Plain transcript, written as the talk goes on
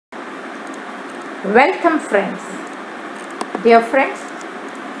Welcome friends. Dear friends,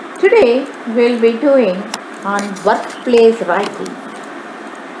 today we'll be doing on workplace writing.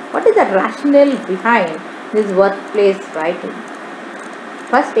 What is the rationale behind this workplace writing?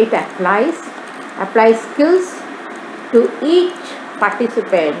 First, it applies skills to each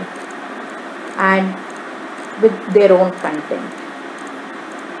participant and with their own content.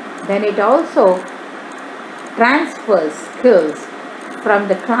 Then it also transfers skills from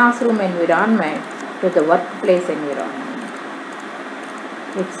the classroom environment to the workplace environment.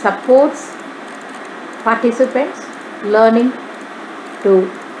 It supports participants learning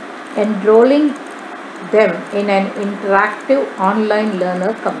to enrolling them in an interactive online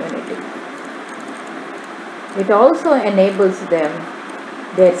learner community. It also enables them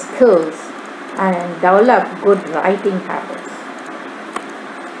their skills and develop good writing habits.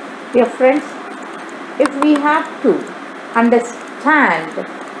 Dear friends, if we have to understand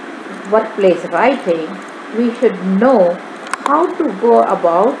workplace writing, we should know how to go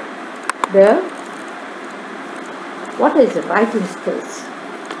about what is writing skills.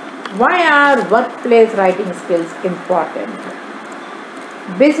 Why are workplace writing skills important?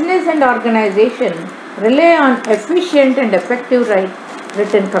 Business and organization rely on efficient and effective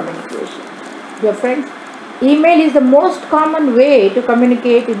written communication. Dear friends, email is the most common way to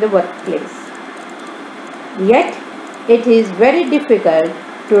communicate in the workplace. Yet, it is very difficult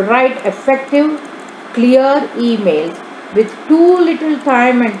to write effective, clear emails with too little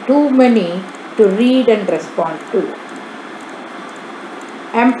time and too many to read and respond to.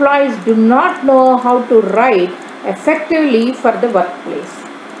 Employees do not know how to write effectively for the workplace.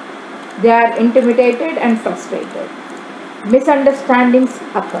 They are intimidated and frustrated. Misunderstandings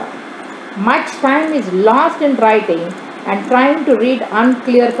occur. Much time is lost in writing and trying to read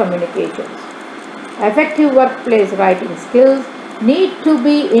unclear communications. Effective workplace writing skills need to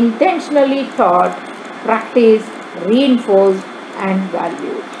be intentionally taught, practiced, reinforced, and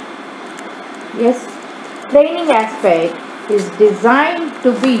valued. Yes, training aspect is designed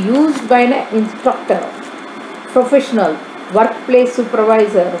to be used by an instructor, professional, workplace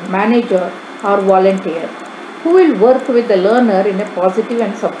supervisor, manager, or volunteer who will work with the learner in a positive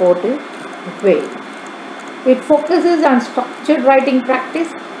and supportive way. It focuses on structured writing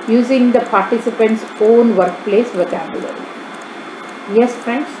practice using the participants' own workplace vocabulary. Yes,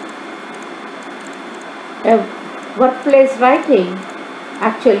 friends, workplace writing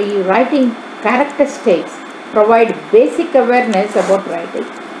characteristics provide basic awareness about writing,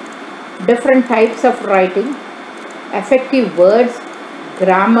 different types of writing, effective words,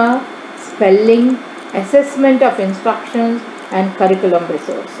 grammar, spelling, assessment of instructions, and curriculum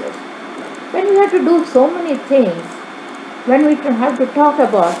resources. When we have to do so many things, when we have to talk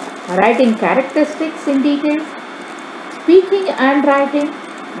about writing characteristics in detail, speaking and writing,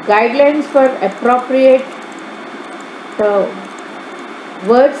 guidelines for appropriate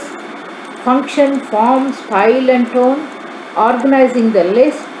words, function, form, style and tone, organizing the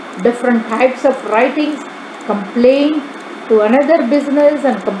list, different types of writings, complaint to another business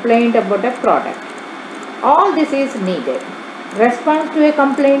and complaint about a product. All this is needed. Response to a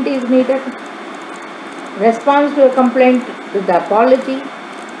complaint is needed. Response to a complaint to the apology.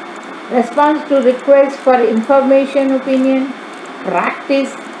 Response to request for information, opinion.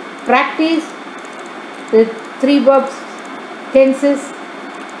 Practice the 3 verbs, tenses.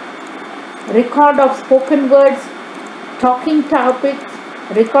 Record of spoken words, talking topics,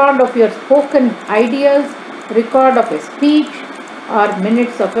 record of your spoken ideas, record of a speech or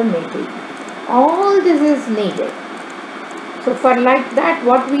minutes of a meeting. All this is needed. So for like that,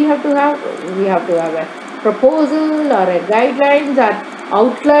 what we have to have? We have to have a proposal or a guidelines or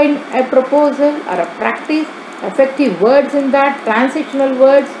outline a proposal or a practice, effective words in that, transitional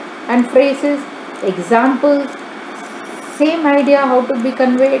words and phrases, examples, same idea how to be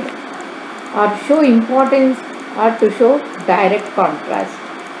conveyed, or show importance, or to show direct contrast,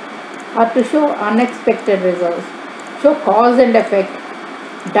 or to show unexpected results, show cause and effect,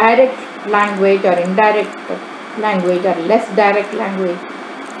 direct language or indirect language or less direct language,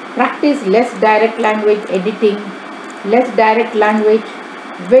 practice less direct language editing, less direct language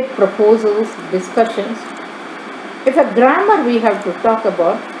with proposals, discussions. If a grammar we have to talk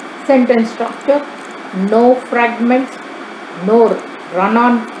about sentence structure, no fragments, no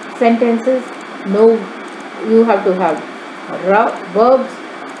run-on sentences, you have to have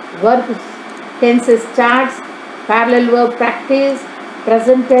verbs, tenses charts, parallel verb practice,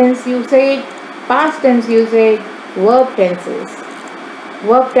 present tense usage, past tense usage, verb tenses.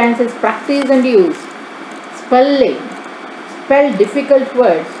 Verb tenses practice and use. Spelling, spell difficult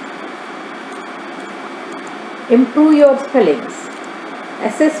words. Improve your spellings.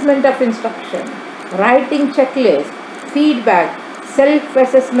 Assessment of instruction. writing checklist, feedback,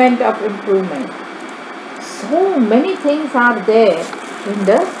 self-assessment of improvement. So many things are there in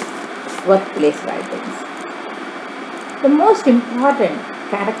the workplace writings. The most important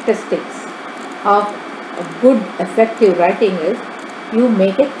characteristics of a good effective writing is you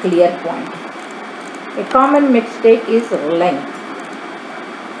make a clear point. A common mistake is length.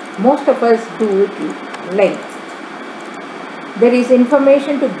 Most of us do it length. There is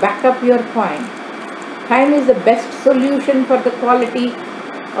information to back up your point. Time is the best solution for the quality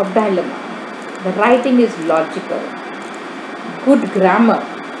of dilemma. The writing is logical. Good grammar,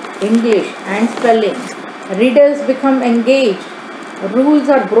 English and spelling. Readers become engaged. Rules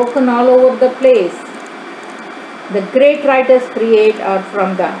are broken all over the place. The great writers create are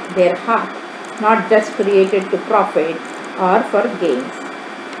from their heart, not just created to profit or for gains.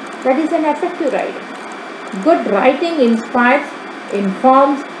 That is an effective writing. Good writing inspires,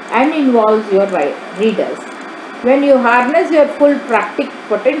 informs and involves your readers. When you harness your full practical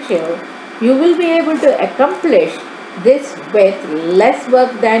potential, you will be able to accomplish this with less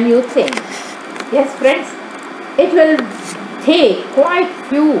work than you think. Yes, friends, it will take quite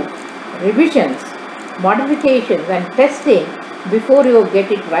few revisions, modifications and testing before you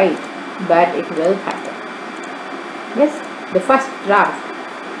get it right, but it will happen. Yes, the first draft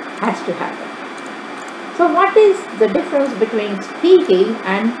has to happen. So what is the difference between speaking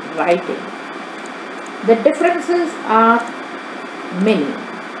and writing? The differences are many.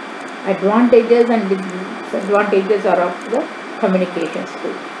 Advantages and disadvantages are of the communication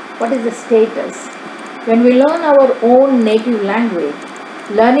skill. What is the status? When we learn our own native language,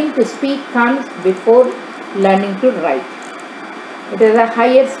 learning to speak comes before learning to write. It is a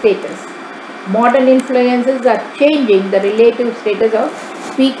higher status. Modern influences are changing the relative status of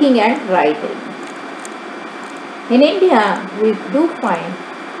speaking and writing. In India, we do find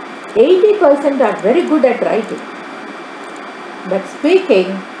 80% are very good at writing, but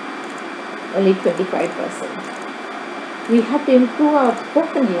speaking only 25%. We have to improve our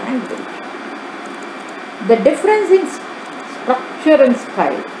spoken language. The difference in structure and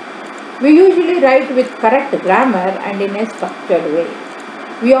style. We usually write with correct grammar and in a structured way.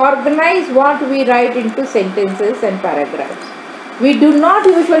 We organize what we write into sentences and paragraphs. We do not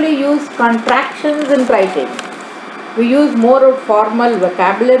usually use contractions in writing. We use more formal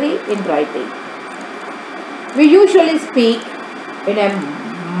vocabulary in writing. We usually speak in a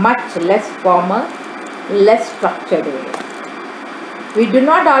much less formal, less structured way. We do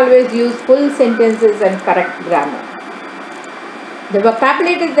not always use full sentences and correct grammar. The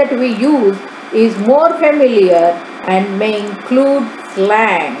vocabulary that we use is more familiar and may include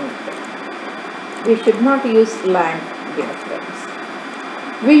slang. We should not use slang, dear friends.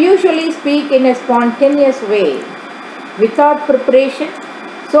 We usually speak in a spontaneous way, without preparation,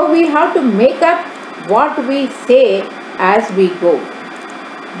 so we have to make up what we say as we go.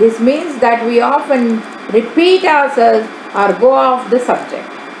 This means that we often repeat ourselves or go off the subject.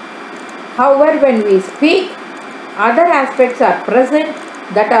 However, when we speak, other aspects are present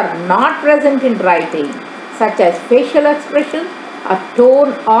that are not present in writing, such as facial expression or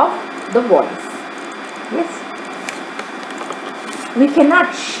tone of the voice. Yes, we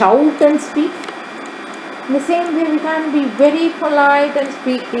cannot shout and speak. In the same way, we can't be very polite and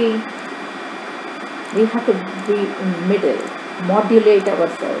speaking. We have to be in middle, modulate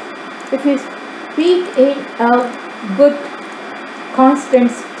ourselves. If we speak in a good,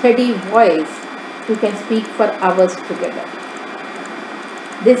 constant, steady voice, we can speak for hours together.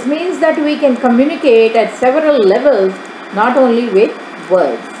 This means that we can communicate at several levels, not only with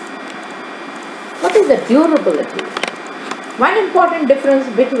words. What is the durability? One important difference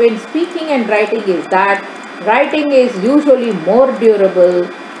between speaking and writing is that writing is usually more durable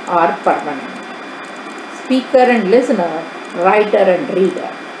or permanent. Speaker and listener, writer and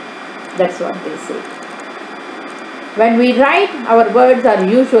reader. That's what they say. When we write, our words are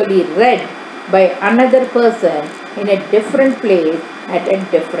usually read by another person in a different place at a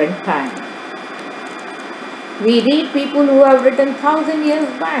different time. We read people who have written 1,000 years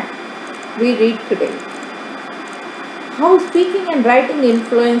back. We read today. How speaking and writing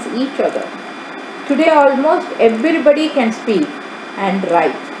influence each other. Today almost everybody can speak and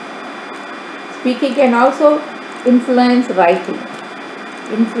write. Speaking can also influence writing.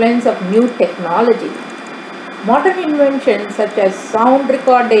 Influence of new technology. Modern inventions such as sound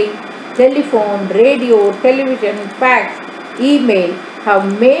recording, telephone, radio, television, fax, email have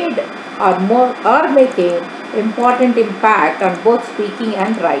made or are making important impact on both speaking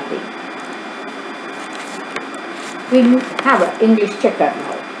and writing. We have an English checker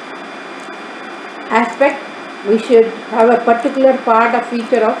now. Aspect, we should have a particular part or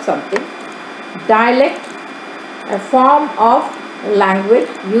feature of something. Dialect, a form of language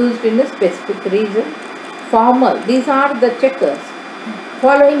used in a specific region. Formal, these are the checkers,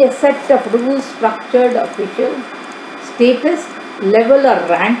 following a set of rules, structured, official. Status, level or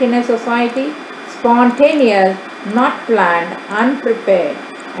rank in a society. Spontaneous, not planned, unprepared,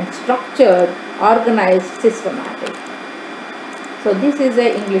 and structured, organized, systematic. So this is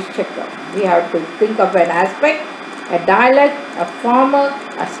an English checker. We have to think of an aspect, a dialect, a formal,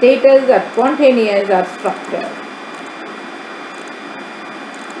 a status, a spontaneous, or structured.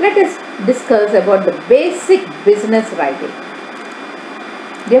 Let us discuss about the basic business writing.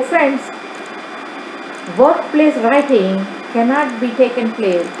 Dear friends, workplace writing cannot be taken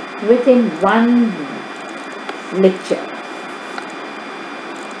place within one lecture.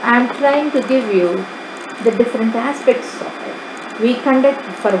 I am trying to give you the different aspects of it. We conduct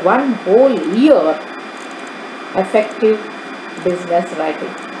for one whole year effective business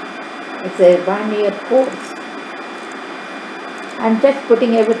writing. It's a 1-year course. I'm just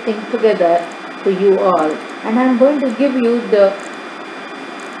putting everything together to you all, and I'm going to give you the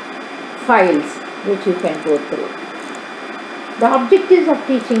files which you can go through. The objectives of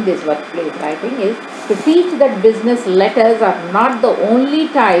teaching this workplace writing is to teach that business letters are not the only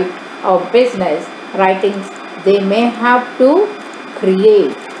type of business writings they may have to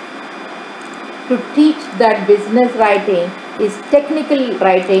create. To teach that business writing is technical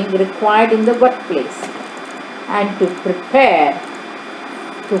writing required in the workplace, and to prepare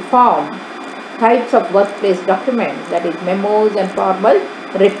to form types of workplace documents, that is memos and formal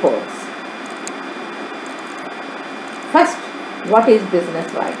reports. First, what is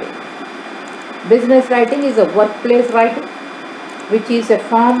business writing? Business writing is a workplace writing which is a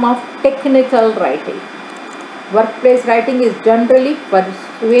form of technical writing. Workplace writing is generally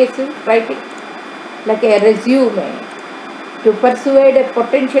persuasive writing, like a resume, to persuade a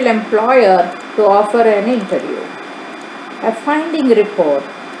potential employer to offer an interview. A finding report,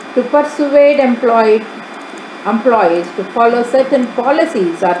 to persuade employees to follow certain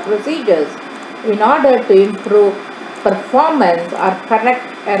policies or procedures in order to improve performance or correct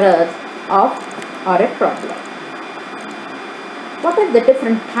errors of or a problem. What are the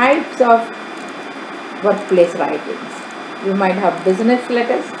different types of workplace writings? You might have business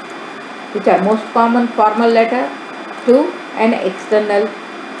letters, which are most common formal letter to an external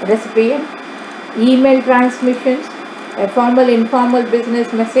recipient, email transmissions, a formal informal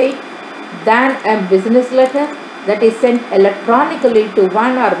business message, then a business letter that is sent electronically to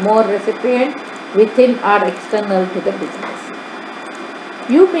one or more recipient within or external to the business.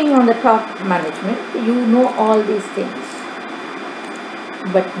 You being on the top management, you know all these things.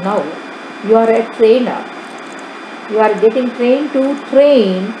 But now you are a trainer. You are getting trained to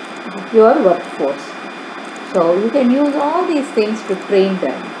train your workforce. So you can use all these things to train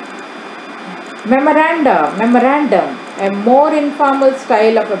them. Memorandum, a more informal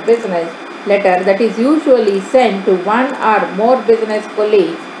style of a business letter that is usually sent to one or more business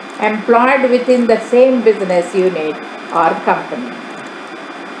colleagues employed within the same business unit or company.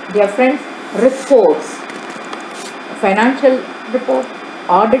 Dear friends, reports, financial reports,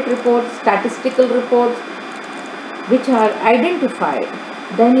 audit reports, statistical reports, which are identified.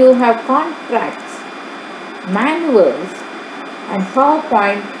 Then you have contracts, manuals, and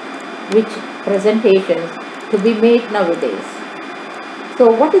PowerPoint, which presentations to be made nowadays.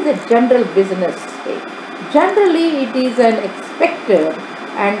 So what is a general business state? Generally, it is an expected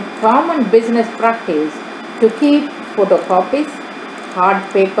and common business practice to keep photocopies, hard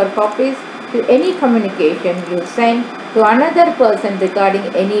paper copies to any communication you send to another person regarding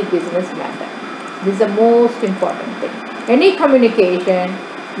any business matter. This is the most important thing. Any communication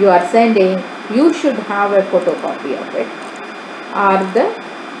you are sending, you should have a photocopy of it or the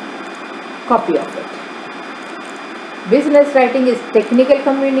copy of it. Business writing is technical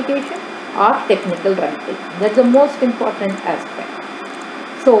communication or technical writing. That's the most important aspect.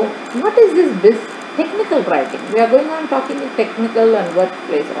 So, what is this technical writing? We are going on talking technical and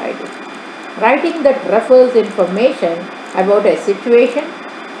workplace writing. Writing that refers information about a situation,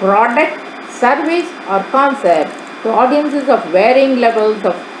 product, service or concept to audiences of varying levels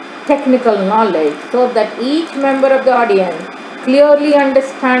of technical knowledge so that each member of the audience clearly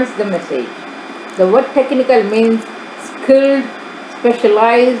understands the message. The word technical means skilled,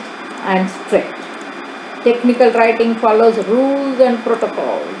 specialized and strict. Technical writing follows rules and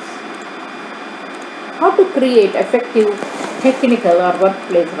protocols. How to create effective technical or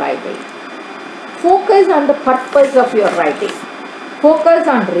workplace writing? Focus on the purpose of your writing. Focus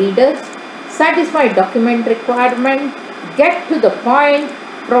on readers. Satisfy document requirement. Get to the point.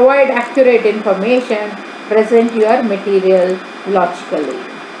 Provide accurate information. Present your material logically.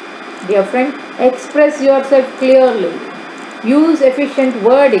 Dear friend, express yourself clearly. Use efficient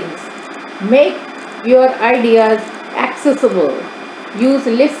wordings. Make your ideas accessible. Use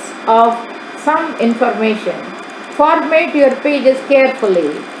lists of some information. Format your pages carefully.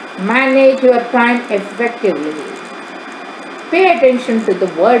 Manage your time effectively. Pay attention to the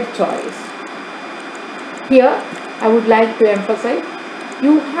word choice. Here, I would like to emphasize,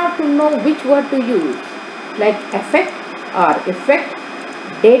 you have to know which word to use, like effect or effect,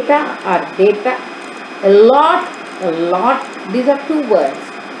 data or data, a lot, these are two words.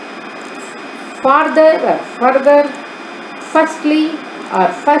 Farther or further, firstly or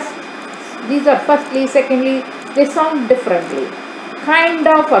first, these are firstly, secondly, they sound differently. Kind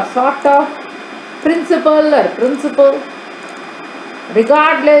of or sort of, principle or principle,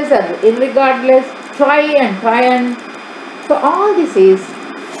 regardless or irregardless, try and. So all this is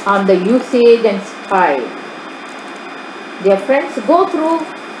on the usage and style. Dear friends, go through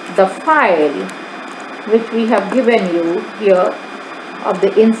the file which we have given you here of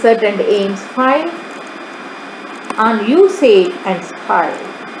the insert and aims file on usage and style.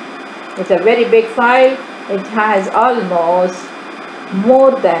 It's a very big file. It has almost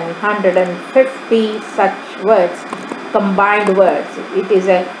more than 150 such words, combined words. It is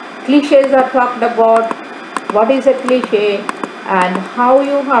a cliches are talked about, what is a cliche and how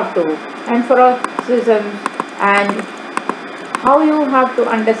you have to, emphasis and how you have to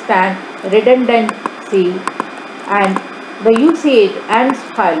understand redundancy and the usage and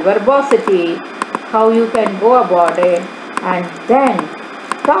style, verbosity, how you can go about it, and then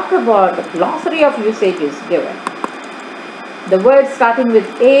talk about the glossary of usage is given. The words starting with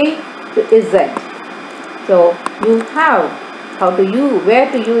A to Z. So you have how to use,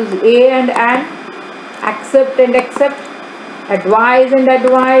 where to use A and accept and accept, advise and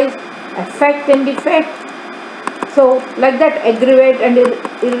advise, affect and effect. So like that, aggravate and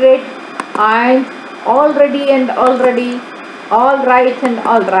irrate, and already and already, all right and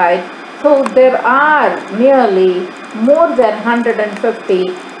all right. So there are nearly more than 150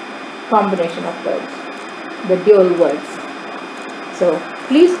 combination of words, the dual words. So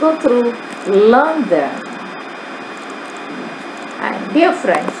please go through, learn them. And dear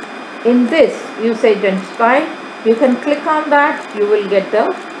friends, in this usage and style, you can click on that, you will get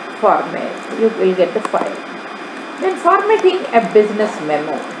the format, you will get the file. Then formatting a business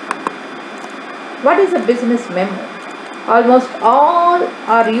memo. What is a business memo? Almost all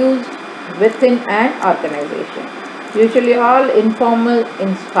are used within an organization. Usually all informal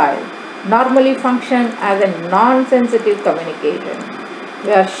in style. Normally function as a non-sensitive communication.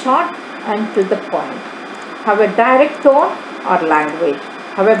 They are short and to the point. Have a direct tone or language.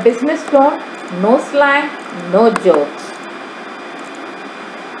 Have a business tone, no slang, no jokes.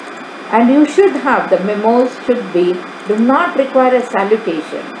 And you should have, the memos should be, do not require a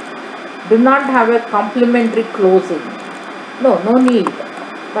salutation. Do not have a complimentary closing. No need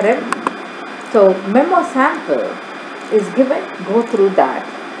for it. So memo sample is given, go through that.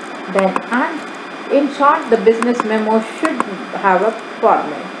 Then, and in short, the business memo should have a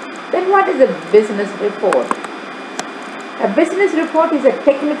format. Then what is a business report? A business report is a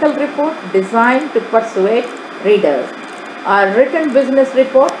technical report designed to persuade readers. A written business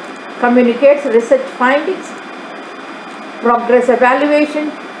report communicates research findings, progress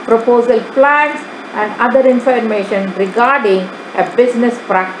evaluation, proposal plans, and other information regarding a business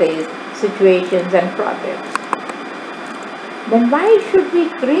practice, situations, and projects. Then why should we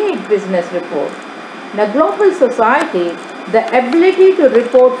create business reports? In a global society, the ability to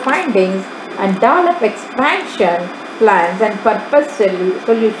report findings and develop expansion plans and purpose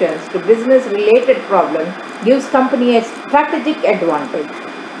solutions to business-related problems gives company a strategic advantage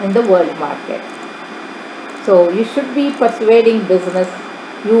in the world market. So you should be persuading business.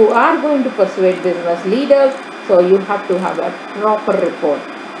 You are going to persuade business leaders, so you have to have a proper report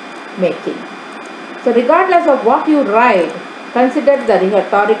making. So regardless of what you write, consider the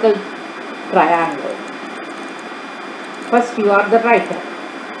rhetorical triangle. First, you are the writer.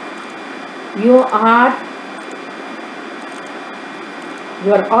 You are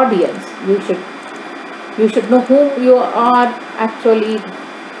your audience. You should know whom you are actually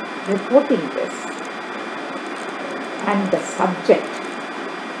reporting this, and the subject.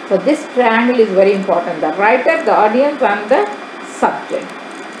 So this triangle is very important. The writer, the audience, and the subject.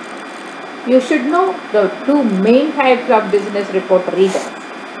 You should know the two main types of business report readers.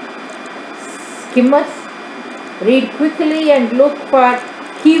 Skimmers read quickly and look for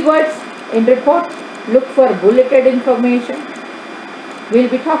keywords in reports. Look for bulleted information. We'll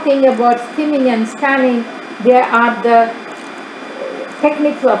be talking about skimming and scanning. There are the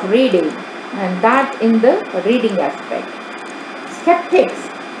techniques of reading, and that in the reading aspect. Skeptics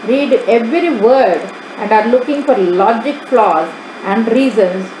read every word and are looking for logic flaws and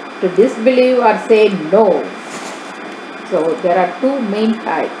reasons to disbelieve or say no. So there are two main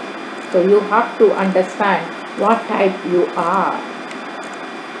types. So you have to understand what type you are.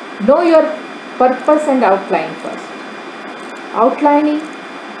 Know your purpose and outline first. Outlining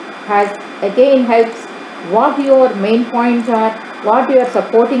helps what your main points are, what your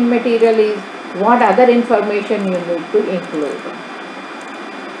supporting material is, what other information you need to include.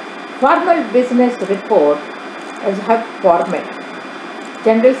 Formal business report have format.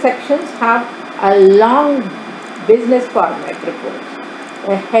 General sections have a long business format report.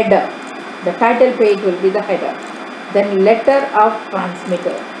 A header. The title page will be the header. Then letter of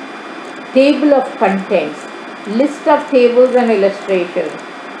transmitter. Table of contents. List of tables and illustrations.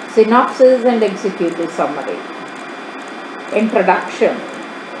 Synopsis and executive summary. Introduction.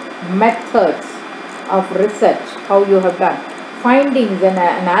 Methods of research. How you have done. Findings and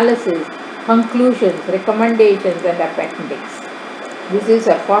analysis. Conclusions, recommendations and appendix. This is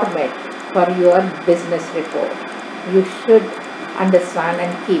a format for your business report. You should understand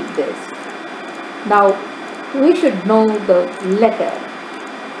and keep this. Now, we should know the letter.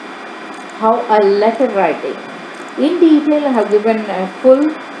 How a letter writing. In detail, I have given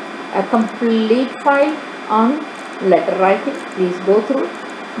a complete file on letter writing. Please go through.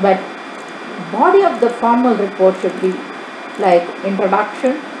 But body of the formal report should be like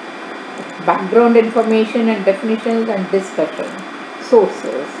introduction, background information and definitions and discussion,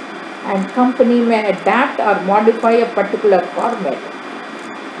 sources, and company may adapt or modify a particular format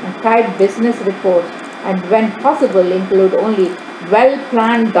and type business reports, and when possible include only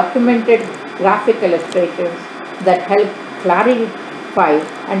well-planned documented graphic illustrations that help clarify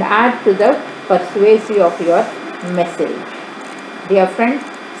and add to the persuasive of your message. Dear friends,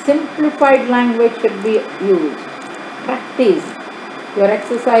 simplified language should be used. Practice your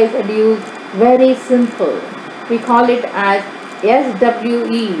exercise and use very simple. We call it as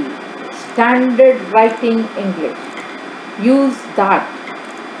SWE, Standard Writing English. Use that.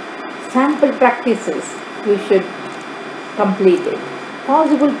 Sample practices, you should complete it.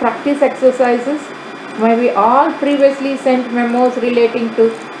 Possible practice exercises. Maybe all previously sent memos relating to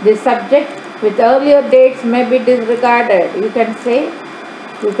this subject with earlier dates may be disregarded. You can say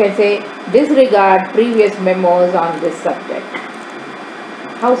disregard previous memos on this subject.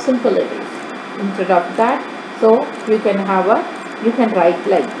 How simple it is. Instead of that, so you can write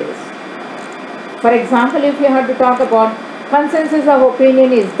like this. For example, if you have to talk about consensus of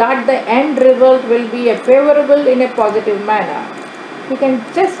opinion is that the end result will be a favorable in a positive manner. You can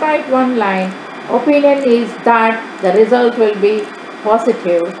just write one line. Opinion is that the result will be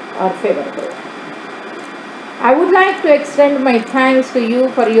positive or favorable. I would like to extend my thanks to you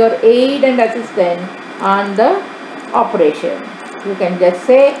for your aid and assistance on the operation. You can just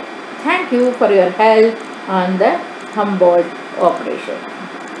say thank you for your help on the Humboldt operation.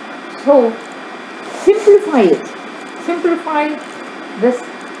 So simplify it. Simplify this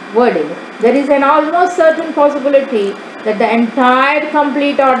wording. There is an almost certain possibility that the entire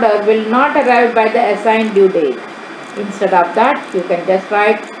complete order will not arrive by the assigned due date. Instead of that, you can just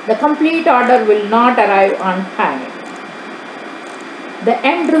write the complete order will not arrive on time. The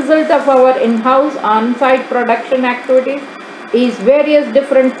end result of our in-house on-site production activities is various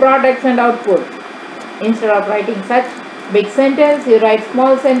different products and outputs. Instead of writing such big sentence, you write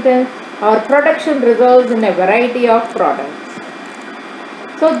small sentence. Our production results in a variety of products.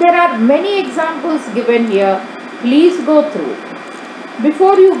 So there are many examples given here. Please go through.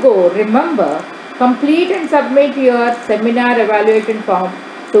 Before you go, remember, complete and submit your seminar evaluation form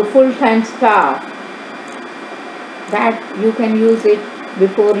to full-time staff. That you can use it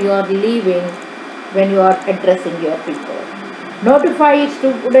before you are leaving when you are addressing your people. Notify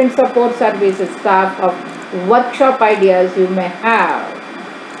student support services staff of workshop ideas you may have.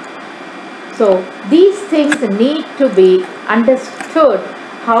 So these things need to be understood.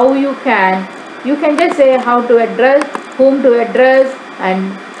 How you can just say how to address, whom to address,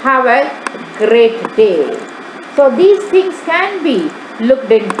 and have a great day. So these things can be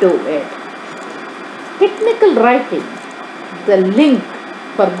looked into it. Technical writing, the link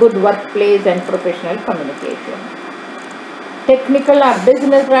for good workplace and professional communication. Technical or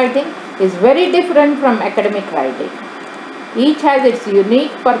business writing is very different from academic writing. Each has its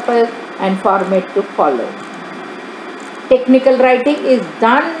unique purpose and format to follow. Technical writing is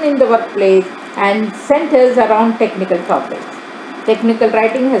done in the workplace and centers around technical topics. Technical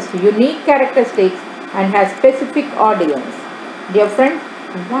writing has unique characteristics and has specific audience. Dear friends,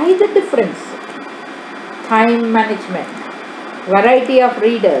 why the difference? Time management, variety of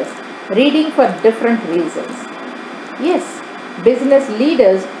readers, reading for different reasons. Yes, Business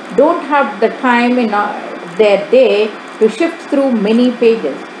leaders don't have the time in their day to shift through many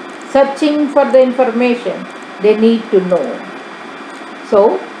pages, searching for the information they need to know.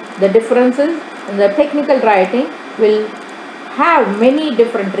 So, the differences in the technical writing will have many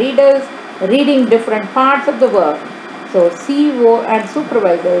different readers reading different parts of the work. So, CEO and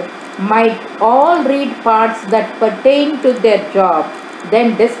supervisors might all read parts that pertain to their job,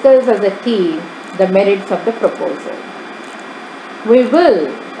 then discuss as a team the merits of the proposal. We will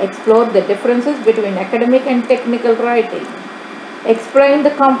explore the differences between academic and technical writing, explain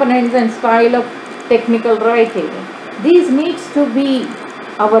the components and style of technical writing. These needs to be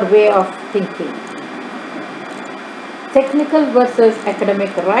our way of thinking. Technical versus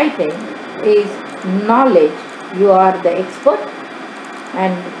academic writing is knowledge. You are the expert,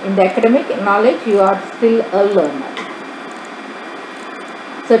 and in the academic knowledge you are still a learner.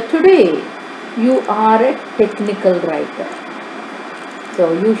 So today you are a technical writer.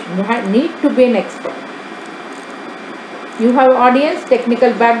 So you need to be an expert. You have audience,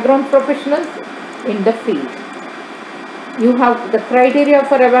 technical background professionals in the field. You have the criteria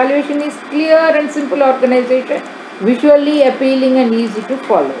for evaluation is clear and simple organization, visually appealing and easy to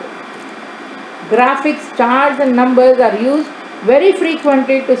follow. Graphics, charts and numbers are used very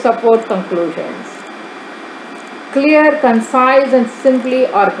frequently to support conclusions. Clear, concise and simply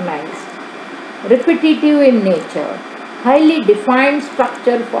organized. Repetitive in nature. Highly defined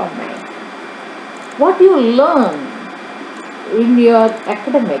structure format. What you learn in your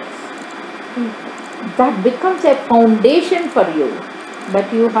academics, that becomes a foundation for you,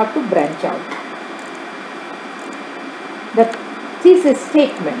 but you have to branch out. The thesis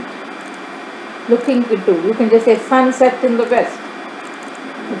statement, looking into, you can just say sunset in the west.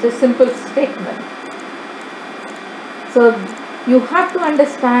 It's a simple statement. So you have to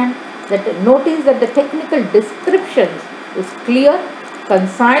understand that, notice that the technical descriptions is clear,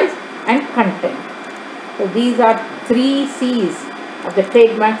 concise and content. So these are 3 C's of the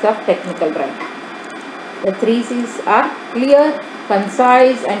trademarks of technical writing. The 3 C's are clear,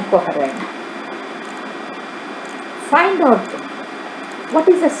 concise and coherent. Find out what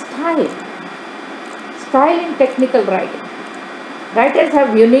is a style. Style in technical writing. Writers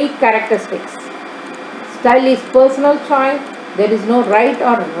have unique characteristics. Style is personal choice. There is no right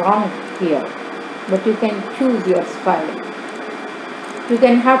or wrong here, but you can choose your style. You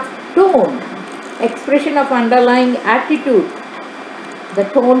can have tone, expression of underlying attitude. The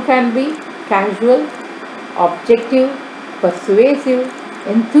tone can be casual, objective, persuasive,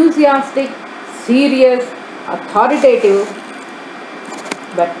 enthusiastic, serious, authoritative,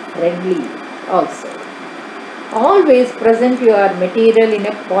 but friendly also. Always present your material in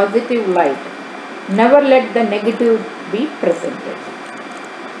a positive light. Never let the negative be presented.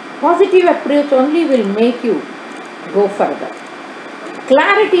 Positive approach only will make you go further.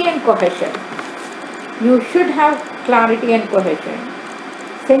 Clarity and cohesion. You should have clarity and cohesion.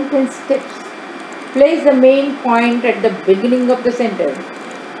 Sentence tips. Place the main point at the beginning of the sentence.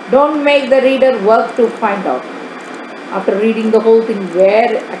 Don't make the reader work to find out, after reading the whole thing,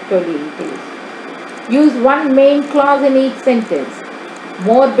 where actually it is. Use one main clause in each sentence.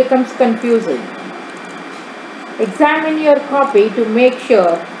 More becomes confusing. Examine your copy to make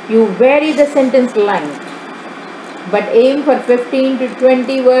sure you vary the sentence length, but aim for 15 to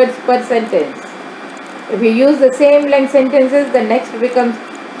 20 words per sentence. If you use the same length sentences, the next becomes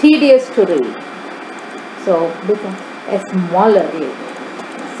tedious to read. So become a smaller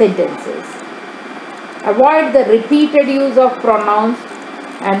sentences. Avoid the repeated use of pronouns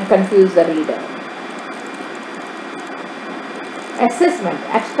and confuse the reader. Assessment.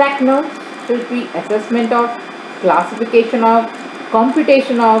 Abstract nouns should be assessment of, classification of,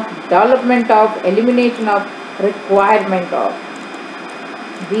 computation of, development of, elimination of, requirement of.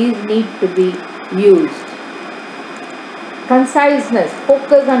 These need to be used. Conciseness.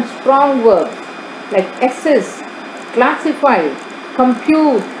 Focus on strong verbs like assess, classify,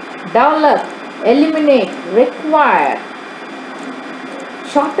 compute, develop, eliminate, require.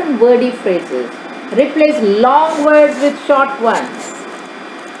 Shorten wordy phrases. Replace long words with short ones.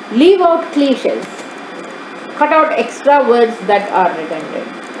 Leave out cliches. Cut out extra words that are redundant.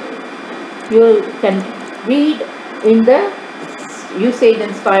 You can read in the usage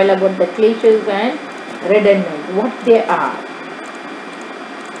and style about the cliches and redundant, what they are.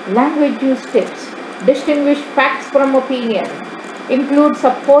 Language use tips. Distinguish facts from opinion. Include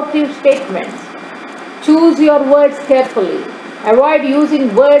supportive statements. Choose your words carefully. Avoid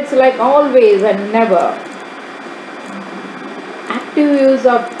using words like always and never. Active use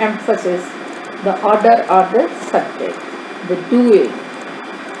of emphasis, the order or the subject, the doing.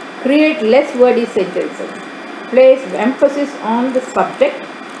 Create less wordy sentences. place emphasis on the subject,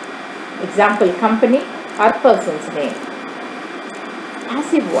 example company or person's name.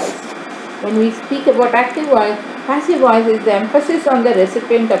 Passive voice. When we speak about active voice, passive voice is the emphasis on the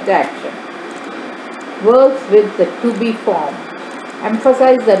recipient of the action. Verbs with the to be form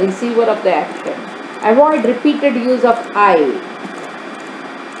emphasize the receiver of the action. Avoid repeated use of I.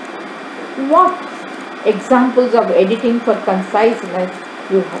 What examples of editing for conciseness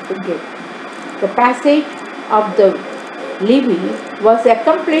you have to give? The passage of the levy was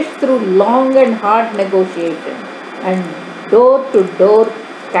accomplished through long and hard negotiation and door-to-door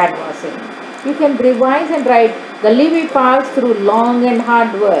canvassing. You can revise and write, the levy passed through long and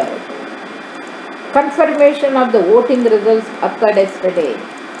hard work. Confirmation of the voting results occurred yesterday.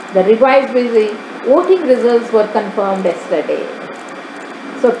 The revised voting results were confirmed yesterday.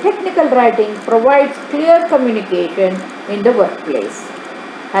 So technical writing provides clear communication in the workplace,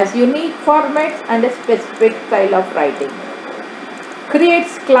 has unique formats and a specific style of writing,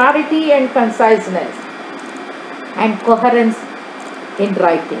 creates clarity and conciseness and coherence in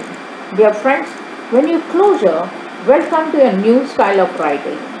writing. Dear friends, when you closure, welcome to a new style of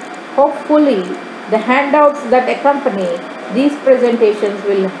writing. Hopefully, the handouts that accompany these presentations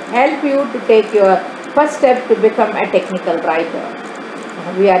will help you to take your first step to become a technical writer.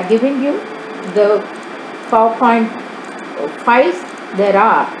 We are giving you the PowerPoint files. There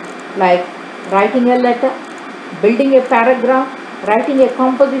are like writing a letter, building a paragraph, writing a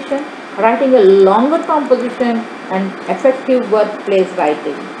composition, writing a longer composition, and effective workplace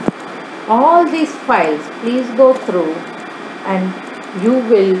writing. All these files, please go through and you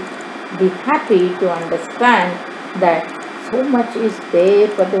will be happy to understand that so much is there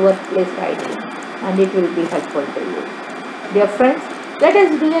for the workplace writing and it will be helpful to you. Dear friends, let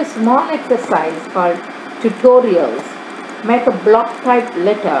us do a small exercise called tutorials. Make a block type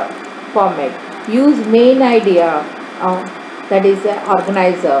letter format. Use main idea that is the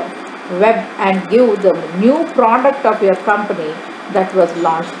organizer web and give the new product of your company that was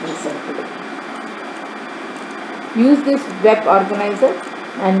launched recently. Use this web organizer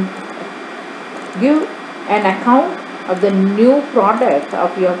and give an account of the new product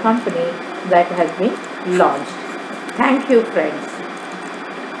of your company that has been launched. Thank you, friends.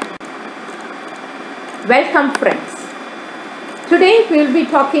 Welcome, friends. Today we will be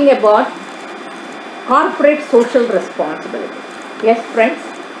talking about corporate social responsibility. Yes, friends,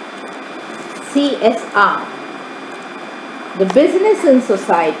 CSR. The business in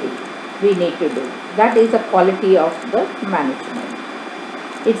society we need to do. That is the quality of the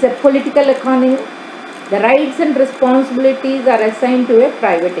management. It's a political economy. The rights and responsibilities are assigned to a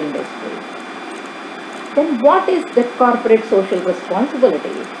private industry. Then what is the corporate social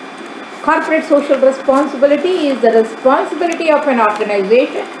responsibility? Corporate social responsibility is the responsibility of an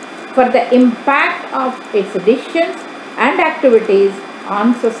organization for the impact of its decisions and activities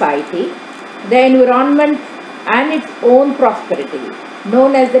on society, the environment, and its own prosperity,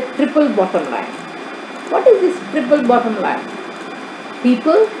 known as the triple bottom line. What is this triple bottom line?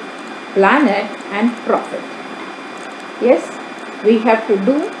 People, planet, and profit. Yes, we have to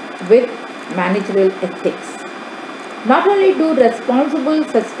do with managerial ethics. Not only do responsible,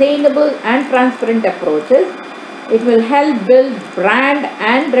 sustainable, and transparent approaches, it will help build brand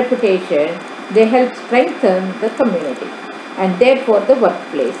and reputation. They help strengthen the community and therefore the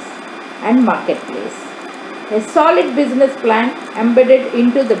workplace and marketplace. A solid business plan embedded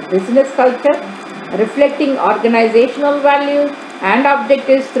into the business culture, reflecting organizational values and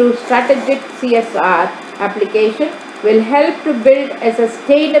objectives through strategic CSR application will help to build a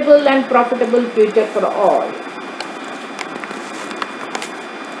sustainable and profitable future for all.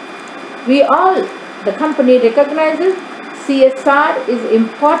 The company recognizes CSR is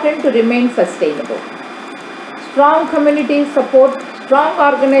important to remain sustainable. Strong communities support strong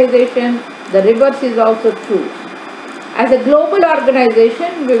organization. The reverse is also true. As a global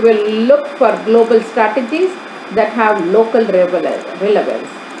organization, we will look for global strategies that have local relevance.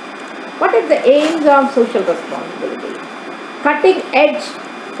 What are the aims of social responsibility? Cutting edge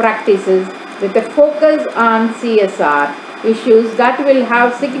practices with a focus on CSR issues that will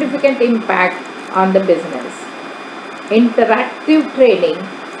have significant impact on the business. Interactive training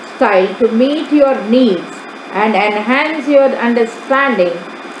style to meet your needs and enhance your understanding,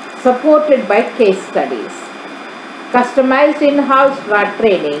 supported by case studies. Customized in-house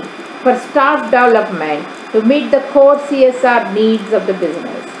training for staff development to meet the core CSR needs of the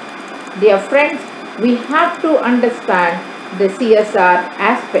business. Dear friends, we have to understand the CSR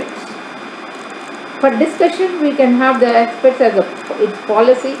aspects. For discussion, we can have the aspects as its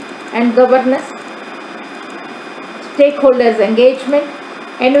policy and governance, stakeholders engagement,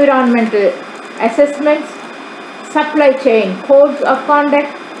 environmental assessments, supply chain codes of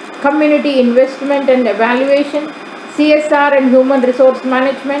conduct, community investment and evaluation, CSR and human resource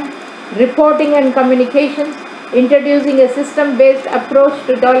management, reporting and communications, introducing a system-based approach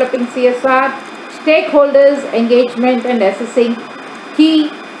to developing CSR, stakeholders engagement and assessing key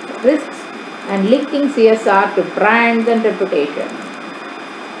risks, and linking CSR to brands and reputation.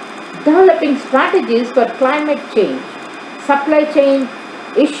 Developing strategies for climate change, supply chain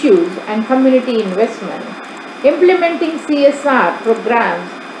issues and community investment, implementing CSR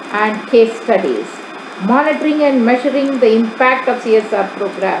programs and case studies, monitoring and measuring the impact of CSR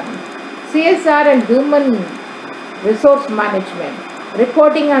programs, CSR and human resource management,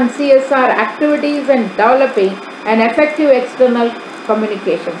 reporting on CSR activities and developing an effective external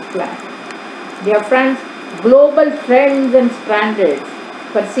communications plan. Dear friends, global trends and standards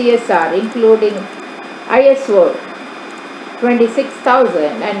for CSR including ISO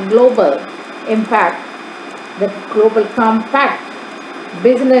 26,000 and global impact, the global compact,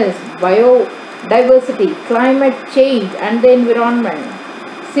 business, biodiversity, climate change and the environment,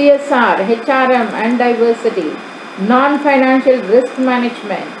 CSR, HRM and diversity, non-financial risk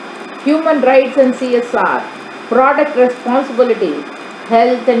management, human rights and CSR, product responsibility,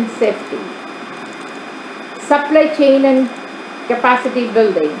 health and safety, supply chain and capacity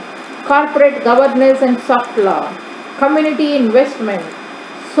building, corporate governance and soft law, community investment,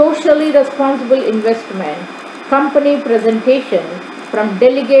 socially responsible investment, company presentation from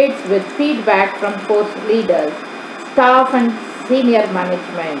delegates with feedback from course leaders, staff and senior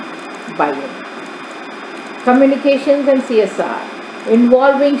management buy-in. Communications and CSR,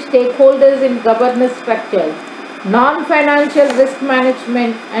 involving stakeholders in governance structures, non-financial risk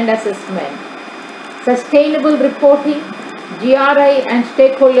management and assessment, sustainable reporting, GRI and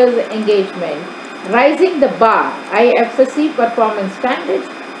stakeholders engagement, raising the bar, IFSC performance standards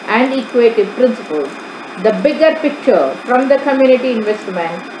and equity principles, the bigger picture from the community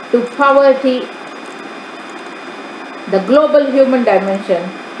investment to poverty, the global human dimension,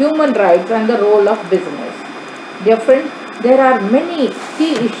 human rights and the role of business. Dear friends, there are many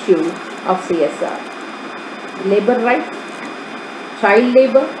key issues of CSR. Labor rights, child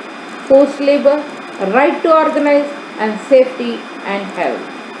labor, forced labor, right to organize and safety and health.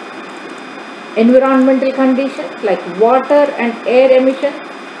 Environmental conditions like water and air emission,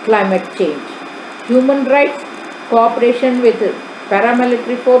 climate change. Human rights, cooperation with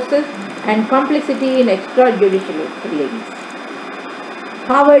paramilitary forces and complicity in extrajudicial killings.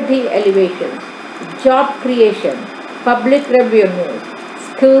 Poverty alleviations, job creation, public revenues,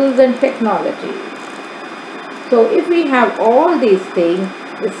 skills and technology. So if we have all these things,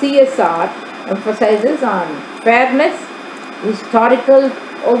 the CSR emphasizes on fairness, historical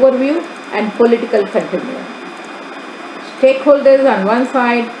overview and political continuum. Stakeholders on one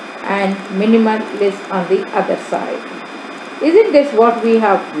side and minimalists on the other side. Isn't this what we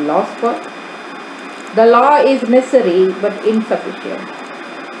have laws for? The law is necessary but insufficient.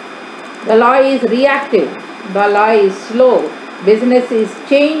 The law is reactive. The law is slow. Business is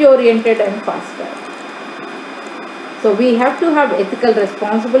change-oriented and faster. So we have to have ethical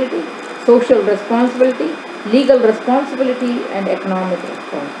responsibility, social responsibility, legal responsibility and economic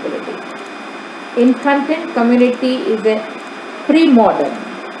responsibility. In content, community is a pre-modern,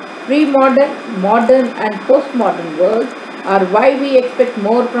 modern and postmodern worlds are why we expect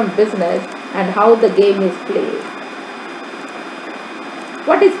more from business and how the game is played.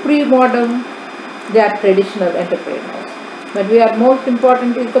 What is pre-modern? They are traditional entrepreneurs. But we are most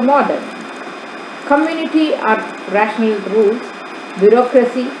important is the modern. Community are rational rules,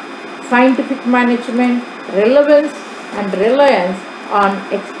 bureaucracy, scientific management, relevance and reliance on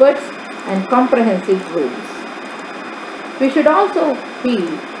experts and comprehensive rules. We should also feel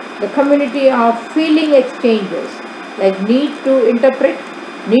the community of feeling exchanges like need to interpret,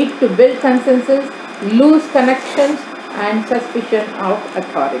 need to build consensus, loose connections and suspicion of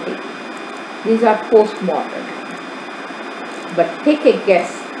authority. These are postmodern. But take a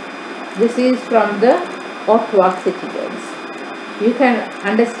guess. This is from the Ottawa citizens. You can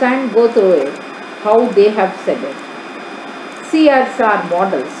understand, go through it, how they have said it. CSR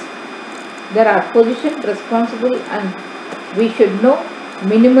models. There are position, responsible and we should know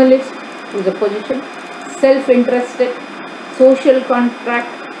minimalist is a position, self-interested, social contract,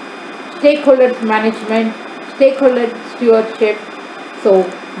 stakeholders management, stakeholder stewardship. So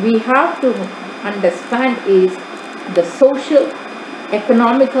we have to understand is the social,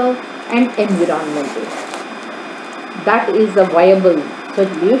 economical and environmental. That is a viable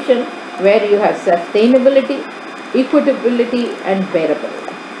solution where you have sustainability, equitability and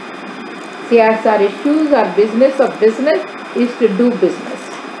bearability. CSR issues are business of business is to do business.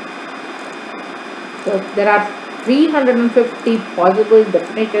 So there are 350 possible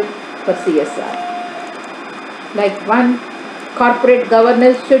definitions for CSR. Like one, corporate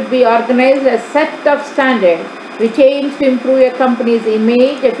governance should be organized as a set of standards which aims to improve a company's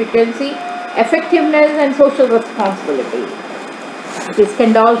image, efficiency, effectiveness and social responsibility. This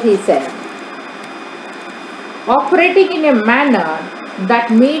Kendall, he said. Operating in a manner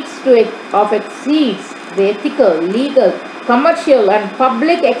that meets or exceeds the ethical, legal, commercial and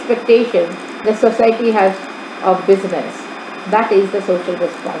public expectations the society has of business. That is the social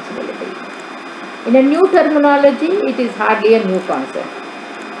responsibility. In a new terminology, it is hardly a new concept.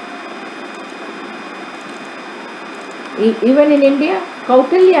 Even in India,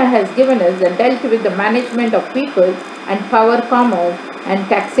 Kautilya has given us the dealt with the management of people and power, commerce and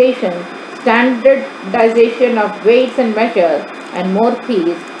taxation, standardization of weights and measures and more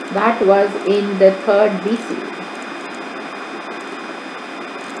peace. That was in the 3rd BC.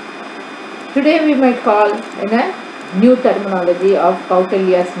 Today we might call in a new terminology of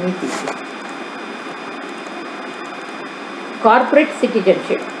Kautilya's Niti. Corporate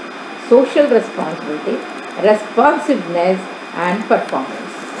citizenship, social responsibility, responsiveness and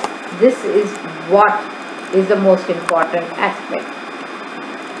performance. This is what is the most important aspect.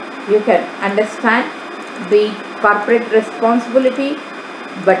 You can understand the corporate responsibility,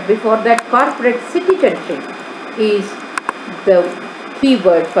 but before that, corporate citizenship is the key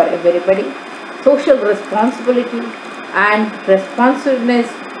word for everybody. Social responsibility and responsiveness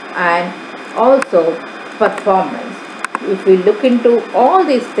and also performance. If we look into all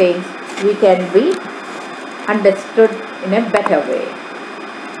these things, we can be understood in a better way.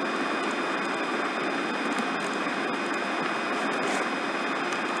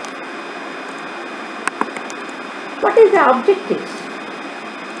 What is the objectives?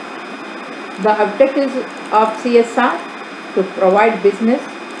 The objectives of CSR to provide business,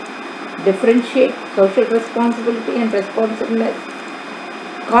 differentiate social responsibility and responsiveness,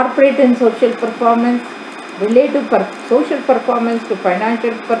 corporate and social performance, relate social performance to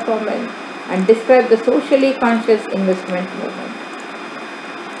financial performance, and describe the socially conscious investment movement.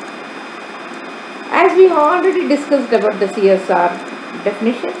 As we already discussed about the CSR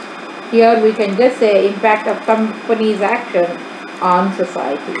definitions, here we can just say impact of company's action on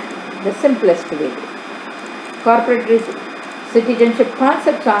society, the simplest way. Corporate citizenship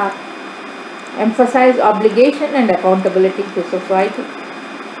concepts are emphasize obligation and accountability to society.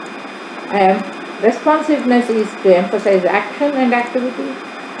 Responsiveness is to emphasize action and activity,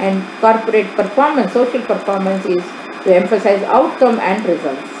 and corporate performance, social performance is to emphasize outcome and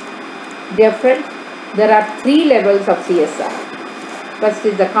results. Dear friends, there are 3 levels of CSR. First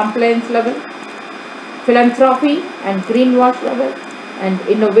is the compliance level, philanthropy and greenwash level, and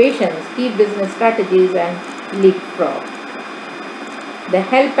innovations, key business strategies and leapfrog. The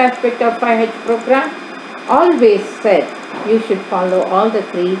help aspect of 5H program always said you should follow all the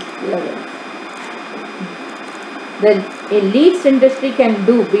 3 levels. The least industry can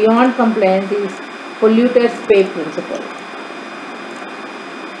do beyond compliance is polluters pay principle.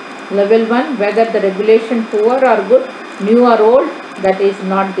 Level 1, whether the regulation poor or good, new or old, that is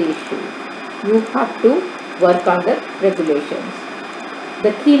not the issue. You have to work on the regulations.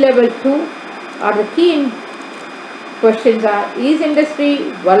 The key level 2 or the key questions are, is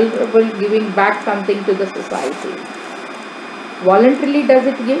industry vulnerable giving back something to the society? Voluntarily does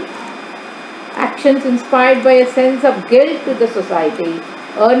it give? Actions inspired by a sense of guilt to the society,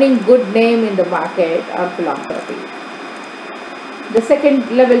 earning good name in the market or philanthropy. The second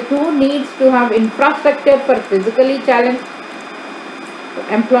level 2 needs to have infrastructure for physically challenged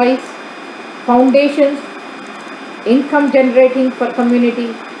employees, foundations, income generating for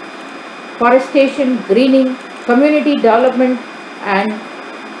community, forestation, greening, community development and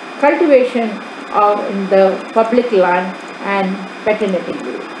cultivation in the public land and paternity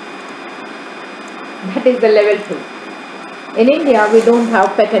leave. That is the level 2. In India, we don't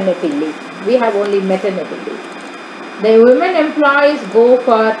have paternity leave. We have only maternity leave. The women employees go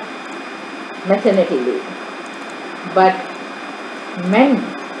for maternity leave. But men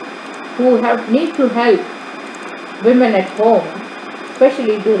who need to help women at home,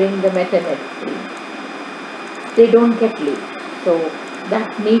 especially during the maternity leave, they don't get leave. So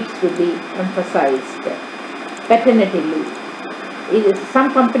that needs to be emphasized. Paternity leave.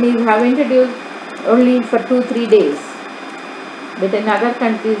 Some companies have introduced only for 2-3 days, but in other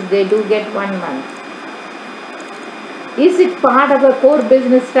countries they do get 1 month. Is it part of a core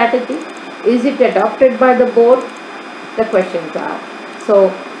business strategy? Is it adopted by the board? The questions are. So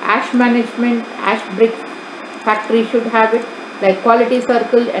ash management, ash brick factory should have it, like quality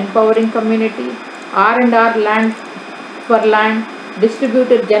circle, empowering community, R&R land for land,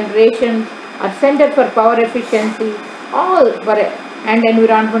 distributed generation, or Center for Power Efficiency, all for and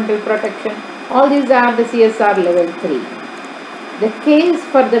environmental protection. All these are the CSR level 3. The case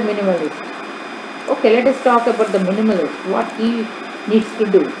for the minimalist. Okay, let us talk about the minimalist, what he needs to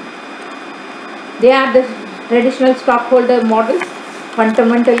do. They are the traditional stockholder models,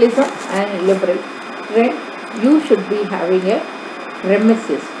 fundamentalism and liberal. Right? You should be having a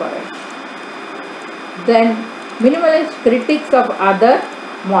premises for it. Then minimalist critics of other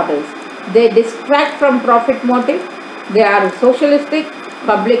models. They distract from profit motive. They are socialistic.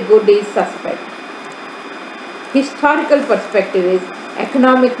 Public good is suspect. Historical perspective is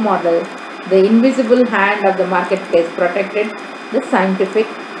economic model. The invisible hand of the marketplace protected the scientific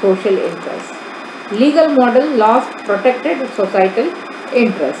social interest. Legal model laws protected societal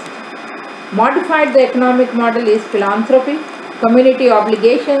interest. Modified the economic model is philanthropy, community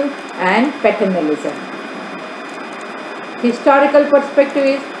obligations and paternalism. Historical perspective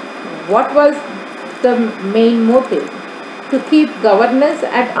is what was the main motive? To keep governance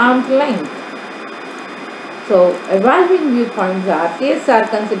at arm's length. So evolving viewpoints are CSR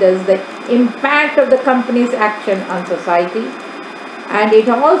considers the impact of the company's action on society, and it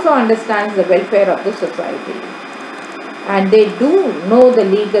also understands the welfare of the society. And they do know the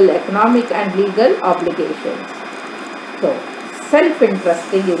legal, economic and legal obligations. So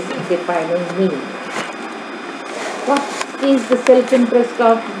self-interesting is defining meaning. What is the self-interest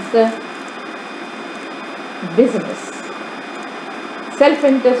of the business?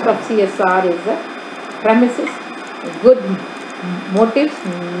 Self-interest of CSR is the premises, good motives,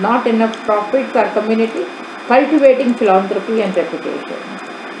 not enough profits or community, cultivating philanthropy and reputation.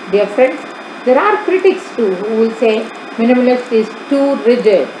 Dear friends, there are critics too who will say minimalist is too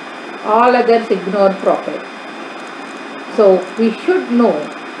rigid, all others ignore profit. So we should know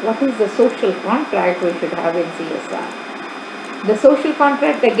what is the social contract we should have in CSR. The social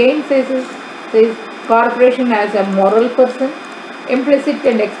contract again says corporation as a moral person, implicit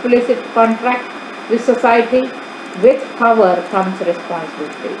and explicit contract with society. With power comes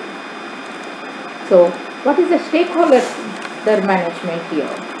responsibility. So what is the stakeholder management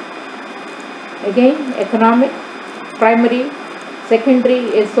here? Again, economic, primary, secondary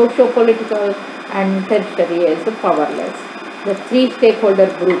is socio-political and tertiary is the powerless. The 3 stakeholder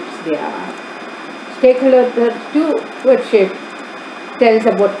groups they are. Stakeholder stewardship tells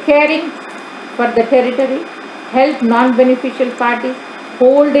about caring for the territory, help non-beneficial parties,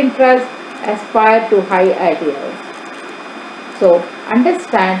 hold interest, aspire to high ideals. So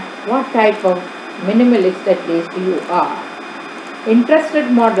understand what type of minimalist at least you are.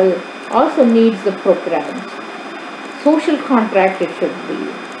 Interested model also needs the programs. Social contract it should be.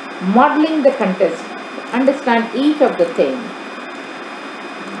 Modeling the contest. Understand each of the things.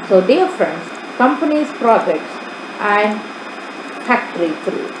 So dear friends, companies, projects and factory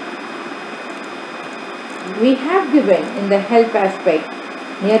through. We have given in the help aspect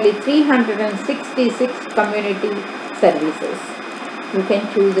nearly 366 community services. You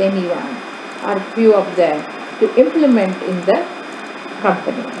can choose any one or few of them to implement in the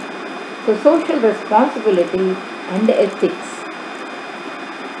company. So social responsibility and ethics.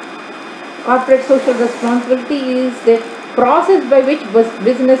 Corporate social responsibility is the process by which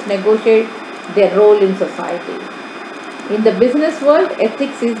business negotiate their role in society. In the business world,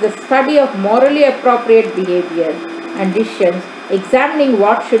 ethics is the study of morally appropriate behavior and decisions, examining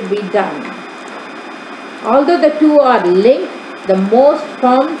what should be done. Although the two are linked, the most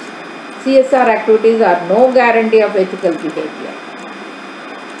firms' CSR activities are no guarantee of ethical behavior.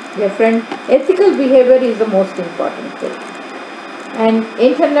 Dear friend, ethical behavior is the most important thing. And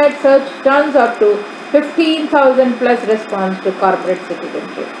internet search turns up to 15,000 plus response to corporate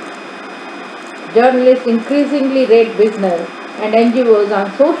citizenship. Journalists increasingly rate business and NGOs on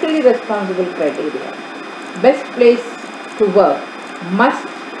socially responsible criteria. Best place to work, must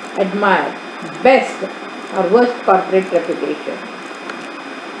admire, best or worst corporate reputation.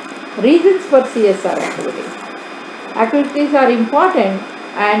 Reasons for CSR activities. Activities are important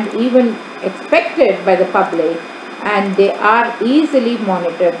and even expected by the public, and they are easily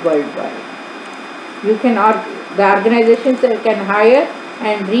monitored worldwide. The organizations can hire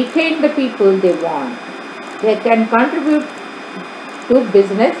and retain the people they want. They can contribute to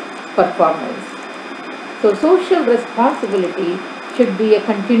business performance. So social responsibility should be a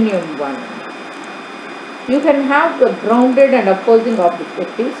continuum one. You can have the grounded and opposing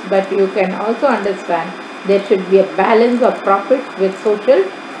objectives, but you can also understand there should be a balance of profits with social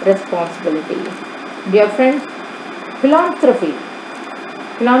responsibility. Dear friends, philanthropy.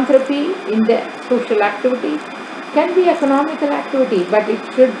 Philanthropy in the social activity can be economical activity, but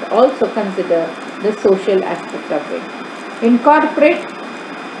it should also consider the social aspect of it. In corporate,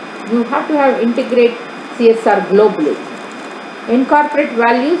 You have to have integrate CSR globally. Incorporate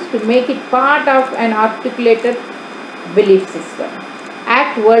values to make it part of an articulated belief system.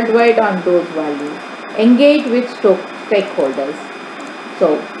 Act worldwide on those values. Engage with stakeholders.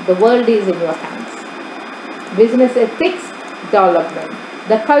 So the world is in your hands. Business ethics development.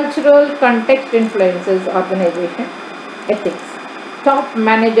 The cultural context influences organization ethics. Top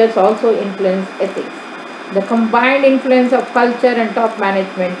managers also influence ethics. The combined influence of culture and top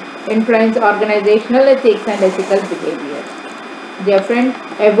management influence organizational ethics and ethical behavior. Dear friend,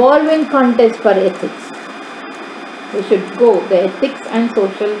 evolving context for ethics. We should go, the ethics and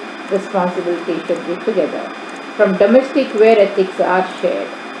social responsibility should be together. From domestic where ethics are shared.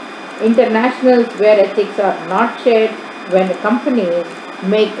 Internationals where ethics are not shared, when companies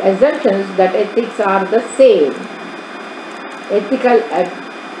make assumptions that ethics are the same. Ethical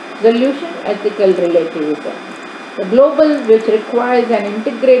absolution, ethical relativism. The global, which requires an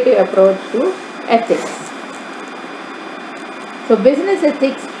integrative approach to ethics. So business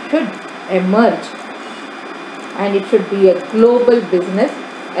ethics should emerge and it should be a global business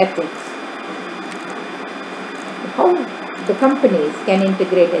ethics. How the companies can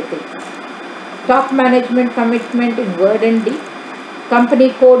integrate ethics? Top management commitment in word and deed,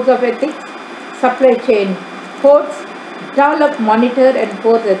 company codes of ethics, supply chain codes, develop, monitor, and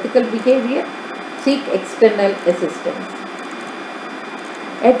enforce ethical behavior, seek external assistance.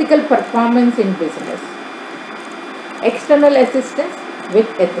 Ethical performance in business. External assistance with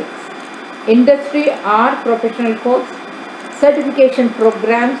ethics. Industry or professional codes, certification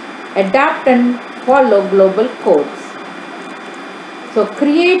programs, adapt and follow global codes. So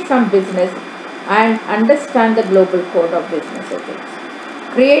create some business and understand the global code of business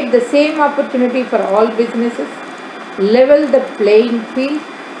ethics. Create the same opportunity for all businesses. Level the playing field.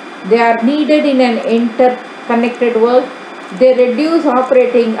 They are needed in an interconnected world. They reduce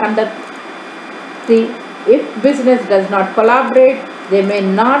operating under the if business does not collaborate, they may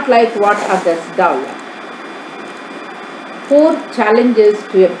not like what others develop. 4 challenges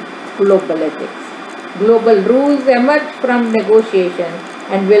to a global ethics. Global rules emerge from negotiation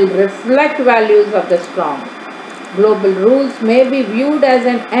and will reflect values of the strong. Global rules may be viewed as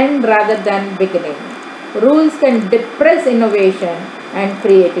an end rather than beginning. Rules can depress innovation and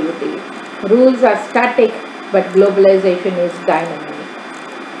creativity. Rules are static, but globalization is dynamic.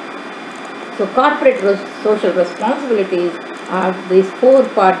 So corporate social responsibilities are this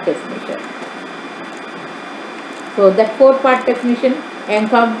 4-part definition. So that 4-part definition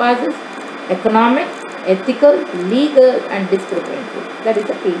encompasses economic, ethical, legal and discriminatory. That is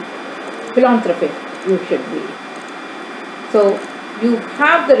a philanthropic you should be. So you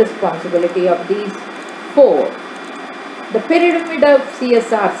have the responsibility of these 4. The pyramid of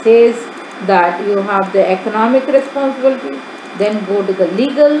CSR says that you have the economic responsibility, then go to the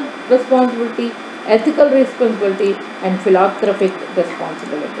legal responsibility, ethical responsibility and philanthropic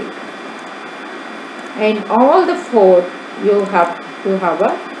responsibility. And all the 4 you have to have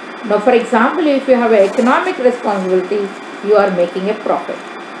a, now for example, if you have an economic responsibility, you are making a profit.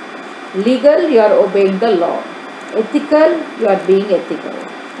 Legal, you are obeying the law. Ethical, you are being ethical.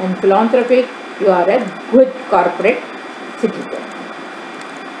 And philanthropic, you are a good corporate citizen.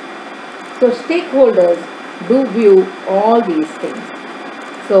 So stakeholders do view all these things.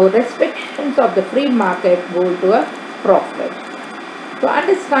 So restrictions of the free market go to a profit. To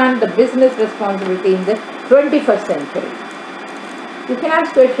understand the business responsibility in the 21st century, you can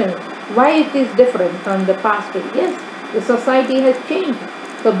ask questions, why it is different from the past? Yes, the society has changed.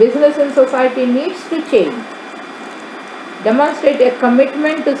 So business and society needs to change. Demonstrate a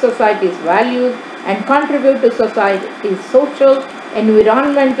commitment to society's values and contribute to society's social,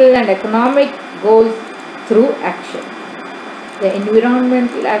 environmental and economic goals through action. The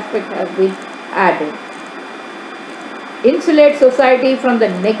environmental aspect has been added. Insulate society from the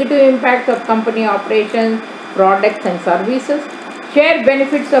negative impact of company operations, products and services. Share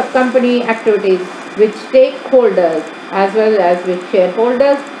benefits of company activities with stakeholders as well as with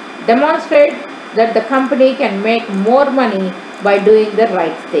shareholders. Demonstrate that the company can make more money by doing the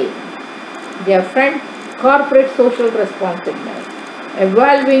right thing. Dear friend, corporate social responsiveness,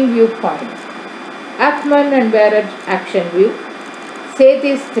 evolving viewpoint, Ackman and Barrett action view,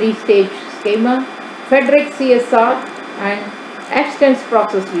 Sethi's 3-stage schema, Frederick CSR and Extens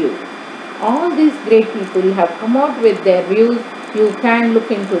process view. All these great people have come out with their views. You can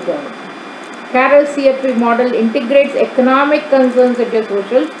look into them. Carroll's CFP model integrates economic concerns into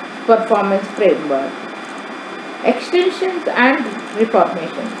social performance framework. Extensions and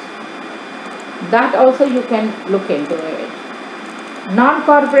reformations. That also you can look into it.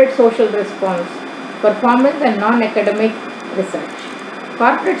 Non-corporate social response, performance and non-academic research.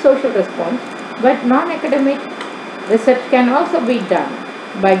 corporate social response, but non-academic research can also be done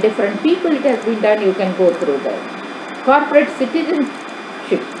by different people. It has been done, you can go through that. Corporate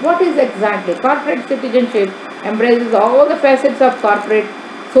citizenship. What is exactly? Corporate citizenship embraces all the facets of corporate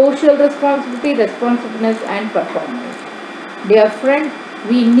social responsibility, responsiveness and performance. Dear friend,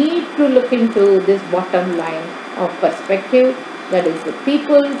 we need to look into this bottom line of perspective, that is the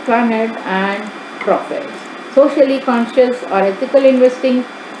people, planet and profits. Socially conscious or ethical investing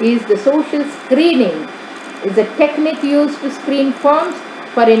is the social screening, is a technique used to screen firms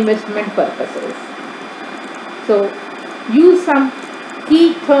for investment purposes. So use some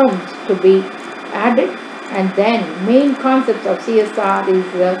key terms to be added, and then main concepts of CSR is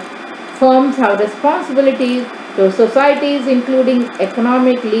firms have responsibilities to societies including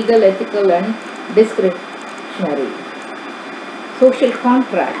economic, legal, ethical and discretionary. Social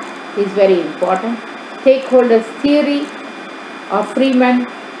contract is very important. Stakeholders theory of Freeman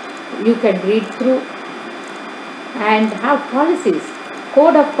you can read through, and have policies,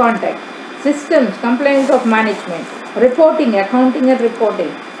 code of conduct, systems, compliance of management, reporting, accounting and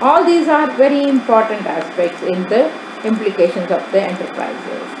reporting. All these are very important aspects in the implications of the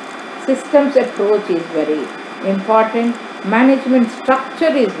enterprises. Systems approach is very important. Management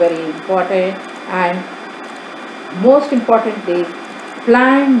structure is very important, and most importantly,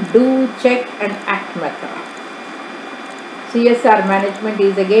 plan, do, check and act method. CSR management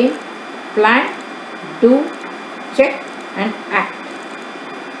is again plan, do, check and act.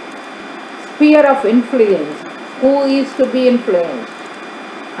 Sphere of influence. Who is to be influenced?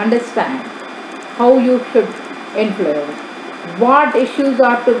 Understand how you should influence. What issues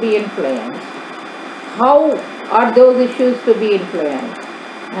are to be influenced? How are those issues to be influenced?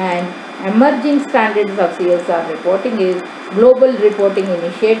 And emerging standards of CSR reporting is Global Reporting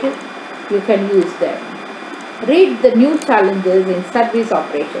Initiative. You can use them. Read the new challenges in service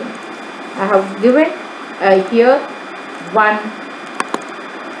operations. I have given here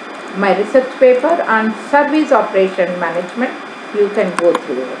my research paper on service operation management. You can go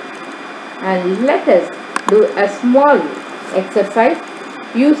through it. And let us do a small exercise.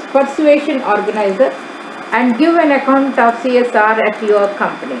 Use persuasion organizer and give an account of CSR at your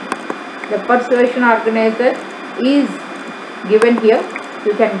company. The persuasion organizer is given here.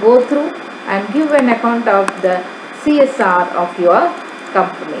 You can go through and give an account of the CSR of your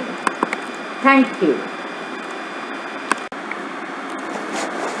company. Thank you.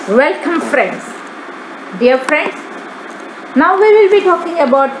 Welcome friends. Dear friends, now we will be talking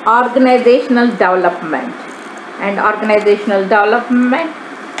about organizational development. And organizational development,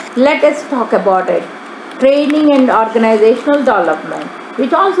 let us talk about it. Training and organizational development,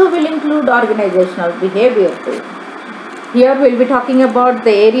 which also will include organizational behavior too. Here we will be talking about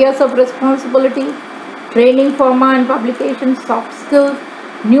the areas of responsibility, training, forma and publication, soft skills,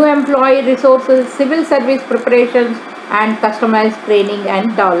 new employee resources, civil service preparations and customized training and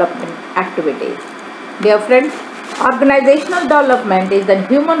development activities. Dear friends, organizational development is the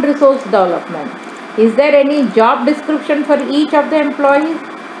human resource development. Is there any job description for each of the employees?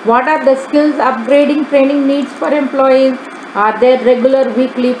 What are the skills upgrading training needs for employees? Are there regular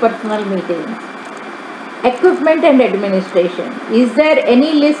weekly personal meetings? Equipment and administration. Is there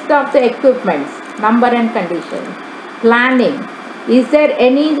any list of the equipments, number and condition? Planning. Is there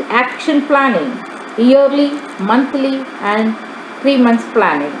any action planning? Yearly, monthly and 3 months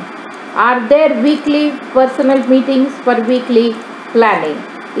planning. Are there weekly personal meetings for weekly planning?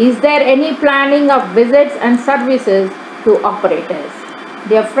 Is there any planning of visits and services to operators?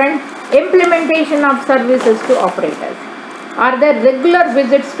 Dear friends, implementation of services to operators. Are there regular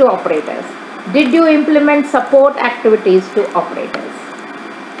visits to operators? Did you implement support activities to operators?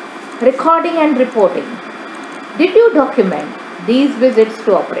 Recording and reporting. Did you document these visits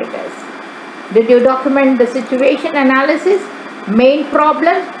to operators? Did you document the situation analysis, main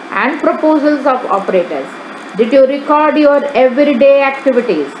problems and proposals of operators? Did you record your everyday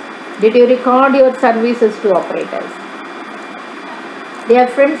activities? Did you record your services to operators? Dear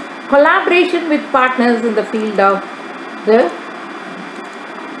friends, collaboration with partners in the field of the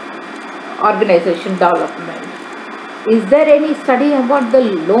organization development. Is there any study about the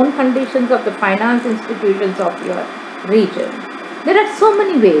loan conditions of the finance institutions of your region? There are so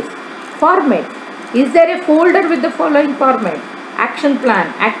many ways. Format. Is there a folder with the following format? Action plan,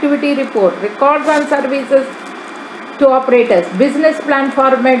 activity report, records on services to operators, business plan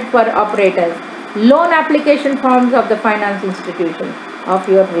format for operators, loan application forms of the finance institution of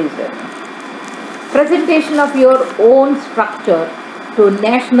your region. Presentation of your own structure to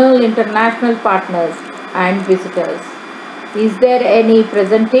national, international partners and visitors. Is there any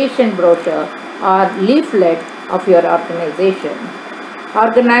presentation brochure or leaflet of your organization?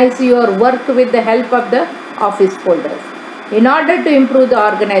 Organize your work with the help of the office folders. In order to improve the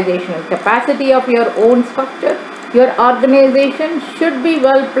organizational capacity of your own structure, your organization should be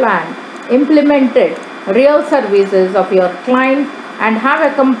well planned, implemented real services of your clients, and have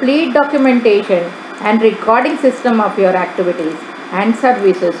a complete documentation and recording system of your activities and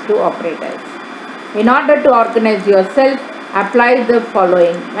services to operators. In order to organize yourself, apply the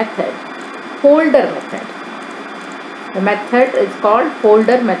following method. Folder method. The method is called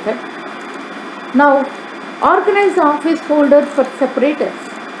folder method. Now, organize the office folder for separators.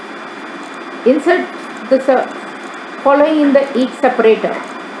 Insert the following in the each separator.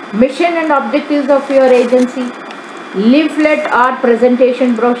 Mission and objectives of your agency, leaflet or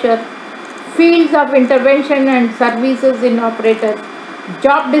presentation brochure, fields of intervention and services in operators,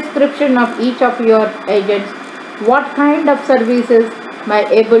 job description of each of your agents, what kind of services am I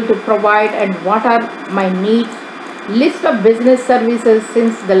able to provide and what are my needs, list of business services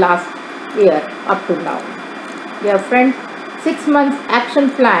since the last year up to now. Dear friends, 6 months action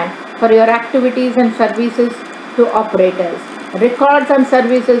plan for your activities and services to operators, records and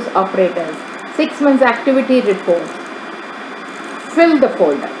services operators, 6 months activity reports. Fill the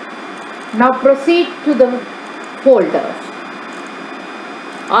folder. Now proceed to the folders.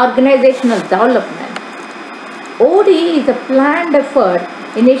 Organizational development. OD is a planned effort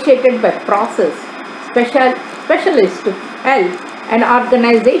initiated by process specialists to help an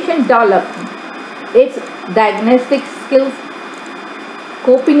organization develop its diagnostic skills,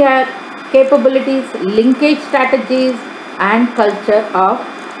 coping capabilities, linkage strategies, and culture of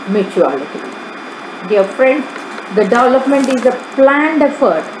mutuality. Dear friends, the development is a planned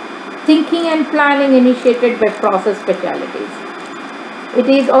effort, thinking and planning initiated by process specialties. It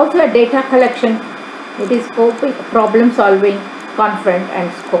is also a data collection. It is scoping, problem solving, confront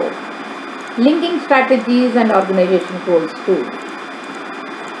and scope. Linking strategies and organization goals too.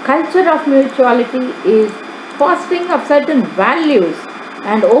 Culture of mutuality is fostering of certain values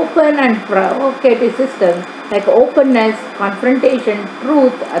and open and provocative systems like openness, confrontation,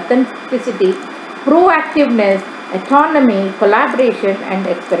 truth, authenticity, proactiveness, autonomy, collaboration and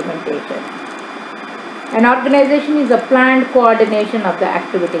experimentation. An organization is a planned coordination of the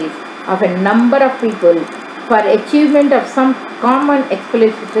activities of a number of people for achievement of some common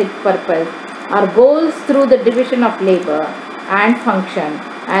explicit purpose or goals through the division of labor and function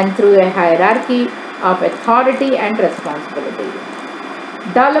and through a hierarchy of authority and responsibility.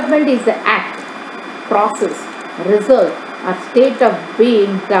 Development is the act, process, result or state of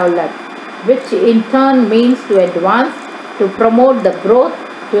being developed, which in turn means to advance, to promote the growth,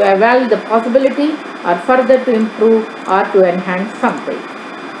 to evaluate the possibility or further to improve or to enhance something.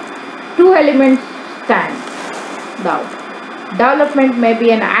 Two elements stand out. Development may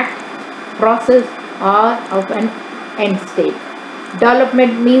be an act, process or of an end state.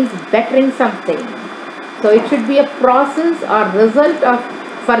 Development means bettering something. So it should be a process or result of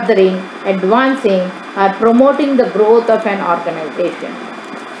furthering, advancing or promoting the growth of an organization.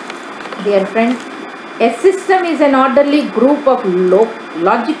 Dear friends, a system is an orderly group of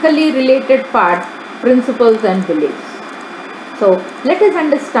logically related parts, principles and beliefs. So let us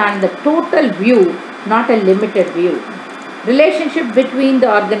understand the total view, not a limited view. Relationship between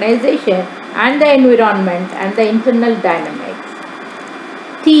the organization and the environment and the internal dynamics.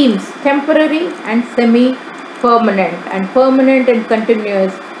 Themes, temporary and semi-permanent and permanent and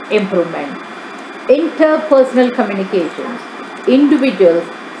continuous improvement. Interpersonal communications, individuals,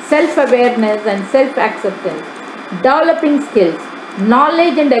 self-awareness and self-acceptance, developing skills,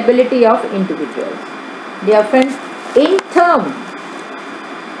 knowledge and ability of individuals. Dear friends, in-term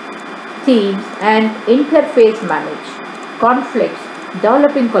themes and interface manage, conflicts,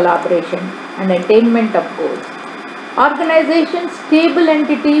 developing collaboration and attainment of goals. Organization, stable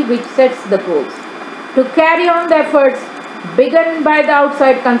entity which sets the goals. To carry on the efforts begun by the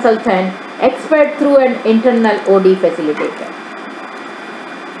outside consultant, expert through an internal OD facilitator.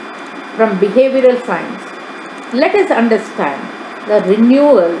 From behavioral science, let us understand the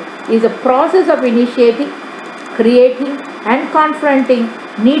renewal is a process of initiating, creating and confronting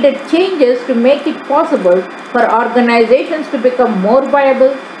needed changes to make it possible for organizations to become more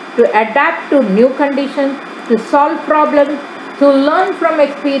viable, to adapt to new conditions, to solve problems, to learn from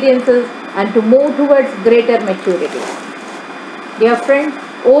experiences and to move towards greater maturity. Dear friends,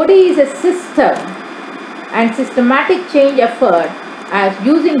 OD is a system and systematic change effort as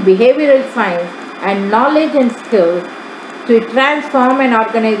using behavioral science and knowledge and skills to transform an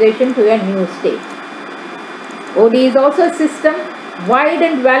organization to a new state. OD is also a system-wide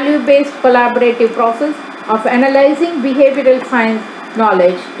and value-based collaborative process of analyzing behavioral science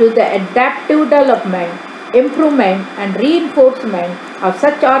knowledge to the adaptive development improvement and reinforcement of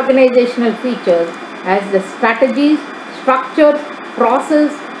such organizational features as the strategies, structures,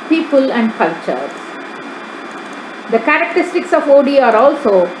 process, people and cultures. The characteristics of OD are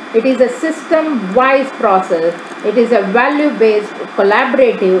also, it is a system-wise process, it is a value-based,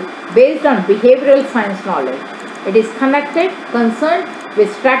 collaborative, based on behavioral science knowledge. It is connected, concerned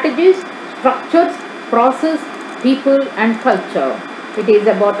with strategies, structures, process, people and culture. It is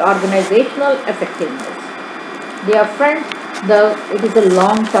about organizational effectiveness. Dear friends, it is a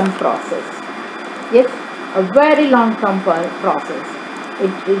long-term process. Yes, a very long-term process.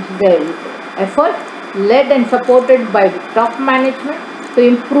 It is the effort led and supported by top management to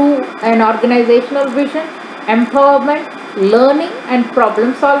improve an organizational vision, empowerment, learning and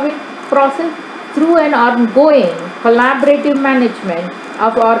problem-solving process through an ongoing collaborative management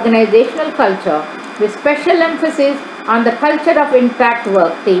of organizational culture with special emphasis on the culture of intact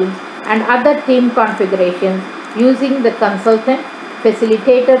work teams and other team configurations using the consultant,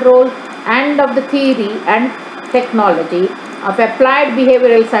 facilitator role and of the theory and technology of applied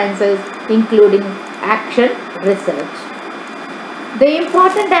behavioral sciences including action research. The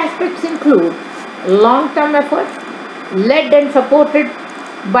important aspects include long-term efforts led and supported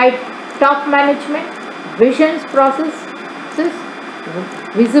by top management, visions processes,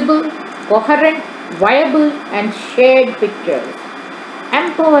 visible, coherent, viable and shared pictures,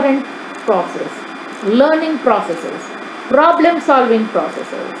 empowerment process, learning processes, problem-solving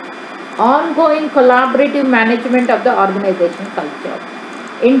processes, ongoing collaborative management of the organization culture,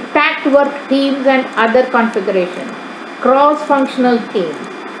 intact work teams and other configurations, cross-functional teams,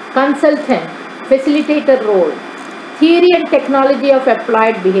 consultant, facilitator role, theory and technology of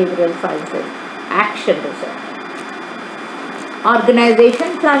applied behavioral sciences, action research.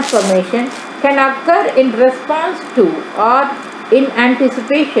 Organization transformation can occur in response to or in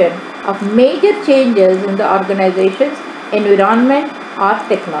anticipation of major changes in the organization's environment or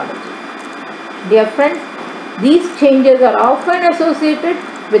technology. Dear friends, these changes are often associated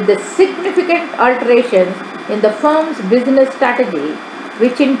with the significant alterations in the firm's business strategy,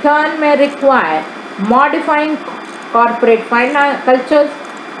 which in turn may require modifying corporate cultures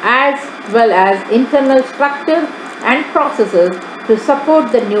as well as internal structures and processes to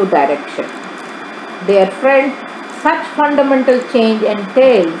support the new direction. Dear friends, such fundamental change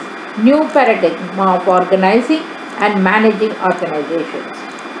entails new paradigm of organizing and managing organizations.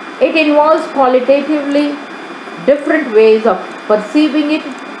 It involves qualitatively different ways of perceiving it,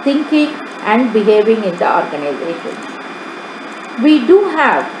 thinking and behaving in the organization. We do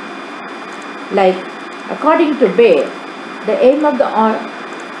have, according to Bayer, the aim of the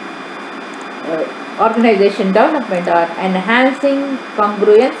organization development are enhancing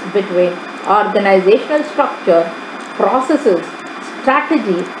congruence between organizational structure, processes,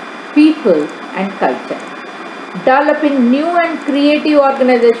 strategy, people and culture. Developing new and creative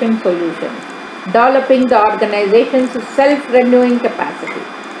organization solutions. Developing the organization's self-renewing capacity.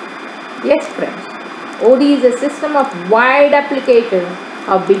 Yes, friends, OD is a system of wide applications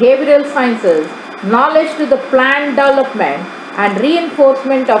of behavioral sciences, knowledge to the planned development and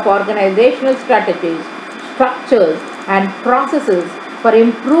reinforcement of organizational strategies, structures and processes for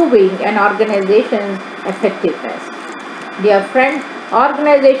improving an organization's effectiveness. Dear friends,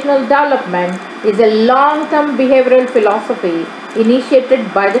 organizational development is a long-term behavioral philosophy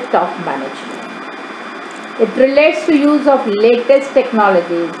initiated by the top management. It relates to use of latest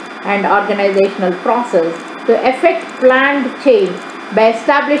technologies and organizational process to effect planned change by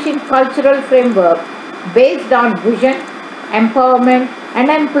establishing cultural framework based on vision, empowerment and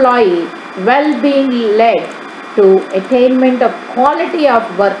employee well-being led to attainment of quality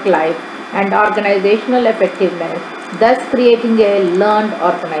of work life and organizational effectiveness, thus creating a learned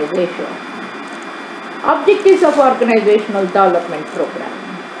organization. Objectives of organizational development program.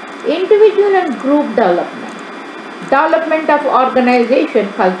 Individual and group development. Development of organization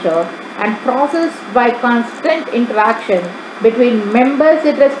culture and process by constant interaction between members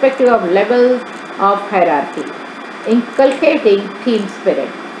irrespective of levels of hierarchy. Inculcating team spirit.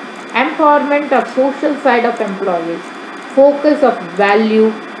 Empowerment of social side of employees. Focus of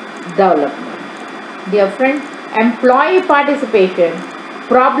value development. Dear friends, employee participation,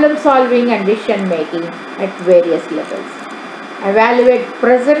 problem solving and decision making at various levels. Evaluate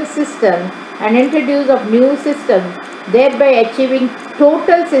present systems and introduce of new systems, thereby achieving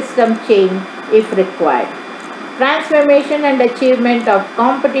total system change if required. Transformation and achievement of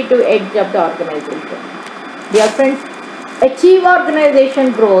competitive edge of the organization. Dear friends, achieve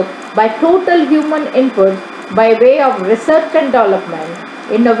organization growth by total human input by way of research and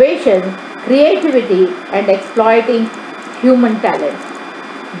development, innovation, creativity and exploiting human talent.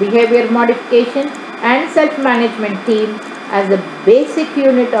 Behavior modification, and self-management team as the basic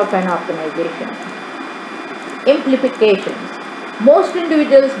unit of an organization. Implications. Most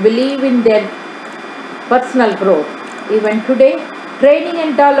individuals believe in their personal growth. Even today, training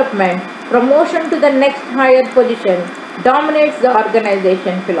and development, promotion to the next higher position dominates the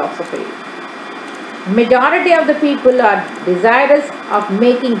organization philosophy. Majority of the people are desirous of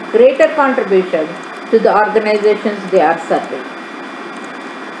making greater contributions to the organizations they are serving.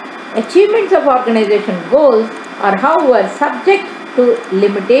 Achievements of organization goals are, however, subject to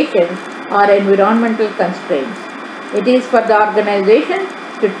limitations or environmental constraints. It is for the organization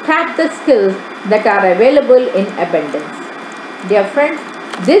to tap the skills that are available in abundance. Dear friends,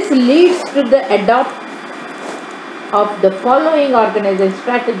 this leads to the adoption of the following organizational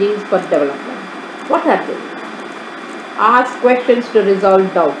strategies for development. What are they? Ask questions to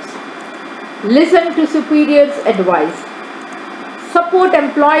resolve doubts. Listen to superiors' advice. Support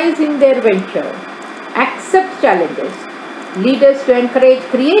employees in their venture. Accept challenges. Leaders to encourage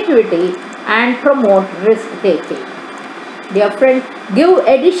creativity and promote risk-taking. Dear friends, give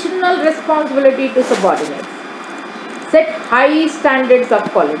additional responsibility to subordinates. Set high standards of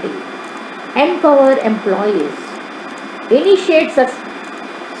quality. Empower employees. Initiate a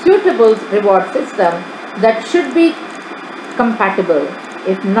suitable reward system that should be compatible,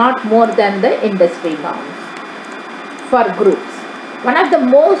 if not more than the industry norms. For groups, one of the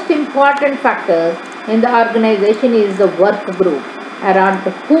most important factors in the organization is the work group around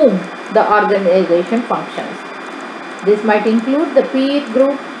whom the organization functions. This might include the peer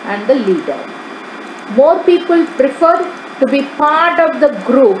group and the leader. More people prefer to be part of the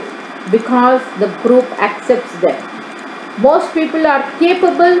group because the group accepts them. Most people are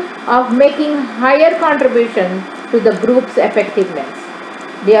capable of making higher contributions to the group's effectiveness.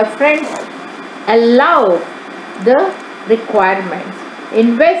 Dear friends, allow the requirements.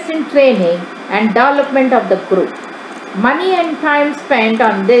 Invest in training and development of the group. Money and time spent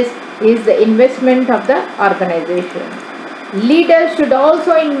on this is the investment of the organization. Leaders should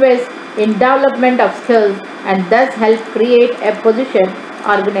also invest in development of skills and thus help create a positive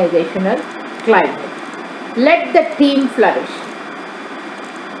organizational climate. Let the team flourish.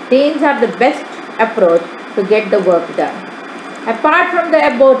 Teams are the best approach to get the work done. Apart from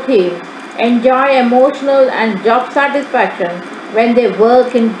the above, teams enjoy emotional and job satisfaction when they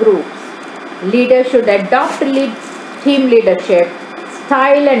work in groups. Leaders should adopt team leadership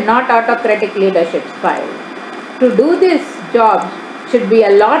style and not autocratic leadership style. To do this, jobs should be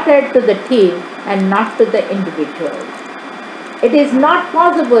allotted to the team and not to the individual. It is not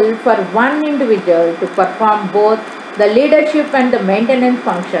possible for one individual to perform both the leadership and the maintenance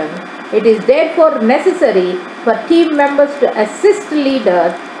functions. It is therefore necessary for team members to assist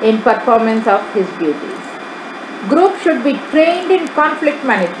leader in performance of his duties. Groups should be trained in conflict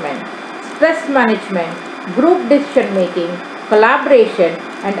management, stress management, group decision making, collaboration,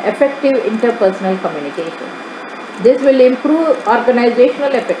 and effective interpersonal communication. This will improve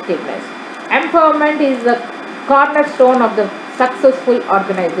organizational effectiveness. Empowerment is the cornerstone of the successful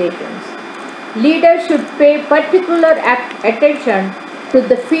organizations. Leaders should pay particular attention to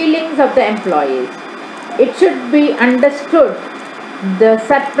the feelings of the employees. It should be understood the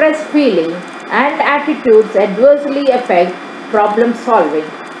suppressed feeling and attitudes adversely affect problem solving,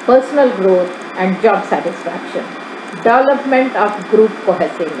 personal growth, and job satisfaction. Development of group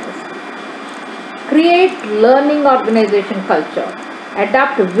cohesiveness. Create learning organization culture.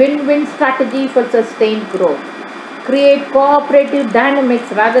 Adopt win-win strategy for sustained growth. Create cooperative dynamics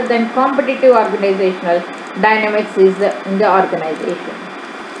rather than competitive organizational dynamics in the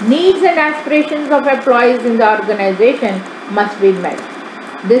organization. Needs and aspirations of employees in the organization must be met.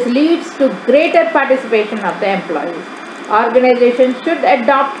 This leads to greater participation of the employees. Organizations should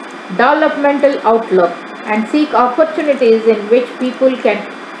adopt developmental outlook and seek opportunities in which people can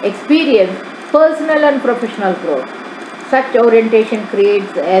experience personal and professional growth. Such orientation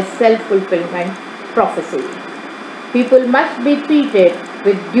creates a self-fulfillment prophecy. People must be treated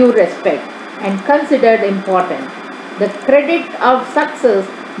with due respect and considered important. The credit of success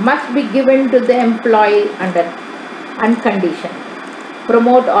must be given to the employee under unconditioned.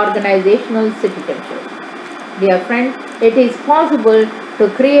 Promote organizational citizenship. Dear friends, it is possible to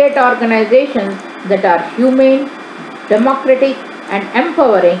create organizations that are humane, democratic, and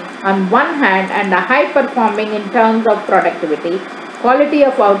empowering on one hand and high performing in terms of productivity, quality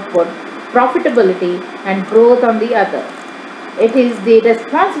of output, profitability, and growth on the other. It is the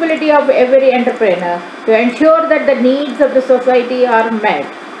responsibility of every entrepreneur to ensure that the needs of the society are met.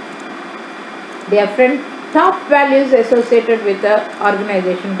 Dear friends, top values associated with the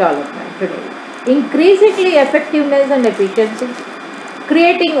organization development today. Increasingly effectiveness and efficiency,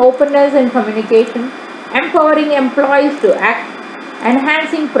 creating openness and communication, empowering employees to act,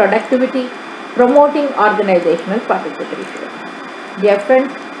 enhancing productivity, promoting organizational participation. Dear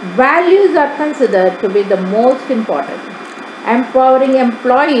friends, values are considered to be the most important. Empowering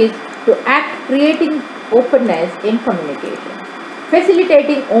employees to act, creating openness in communication,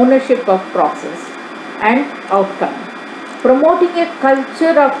 facilitating ownership of process and outcome, promoting a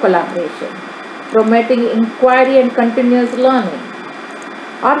culture of collaboration, promoting inquiry and continuous learning.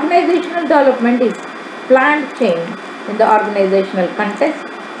 Organizational development is planned change in the organizational context.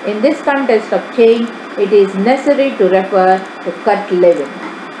 In this context of change, it is necessary to refer to Kurt Lewin.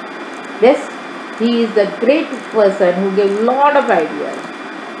 Yes, he is a great person who gave a lot of ideas.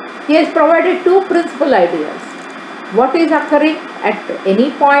 He has provided two principal ideas. What is occurring at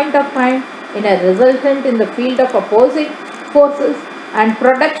any point of time in a resultant in the field of opposing forces, and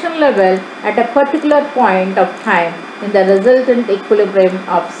production level at a particular point of time in the resultant equilibrium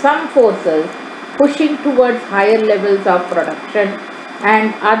of some forces pushing towards higher levels of production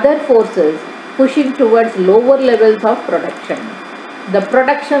and other forces pushing towards lower levels of production. The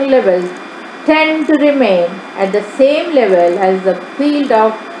production levels tend to remain at the same level as the field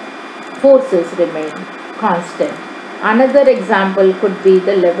of forces remain constant. Another example could be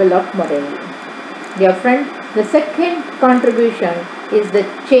the level of morale. Dear friend, the second contribution is the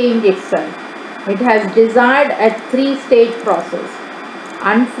change itself. It has desired a three-stage process: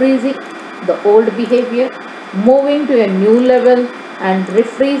 unfreezing the old behavior, moving to a new level, and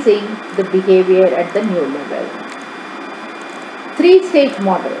refreezing the behavior at the new level. Three-stage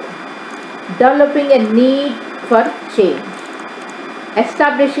model: developing a need for change,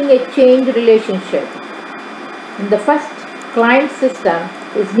 establishing a change relationship. In the first, client system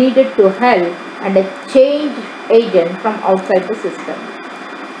is needed to help and a change agent from outside the system.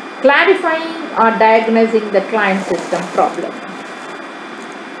 Clarifying or diagnosing the client system problem.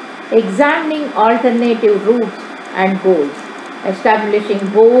 Examining alternative routes and goals.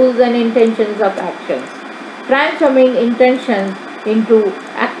 Establishing goals and intentions of actions. Transforming intentions into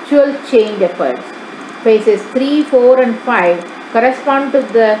actual change efforts. Phases 3, 4 and 5 correspond to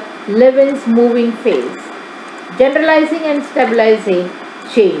the Levin's moving phase. Generalizing and stabilizing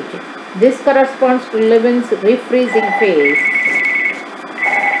change. This corresponds to Levin's refreezing phase.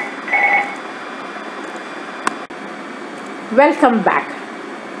 Welcome back.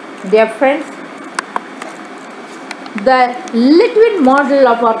 Dear friends, the Litwin model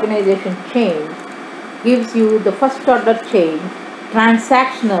of organization change gives you the first order change: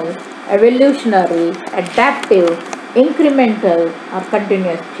 transactional, evolutionary, adaptive, incremental or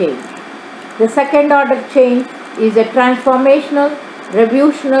continuous change. The second order change is a transformational,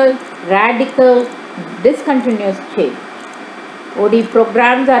 revolutionary, radical, discontinuous change. OD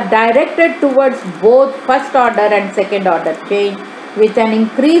programs are directed towards both first order and second order change, with an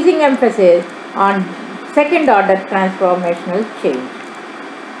increasing emphasis on second order transformational change.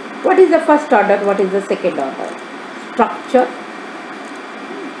 What is the first order? What is the second order? Structure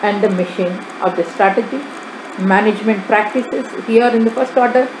and the mission of the strategy, management practices here in the first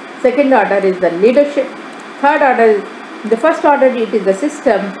order. Second order is the leadership. Third order is, in the first order it is the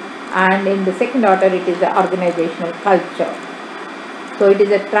system, and in the second order it is the organizational culture. So it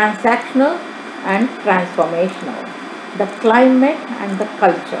is a transactional and transformational. The climate and the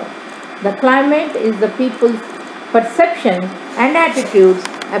culture. The climate is the people's perceptions and attitudes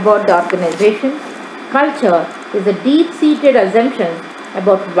about the organization. Culture is a deep-seated assumption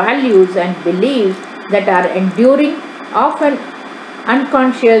about values and beliefs that are enduring, often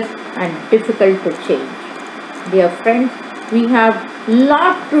unconscious and difficult to change. Dear friends, we have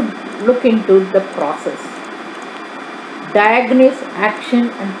lot to look into the process. Diagnose, action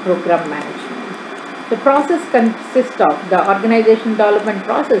and program management. The process consists of, the organization development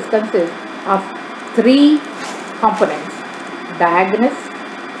process consists of three components: diagnose,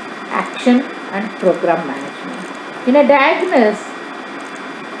 action and program management. In a diagnose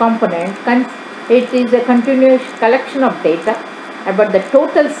component, it is a continuous collection of data about the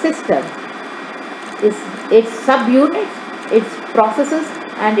total system, its subunits, its processes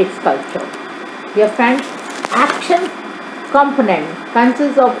and its culture. Dear friends, action component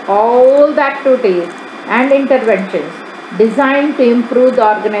consists of all the activities and interventions designed to improve the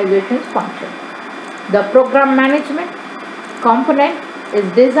organization's function. The program management component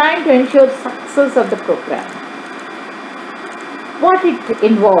is designed to ensure success of the program. What it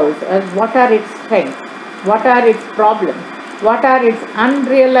involves and what are its strengths, what are its problems, what are its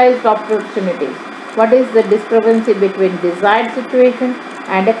unrealized opportunities, what is the discrepancy between desired situation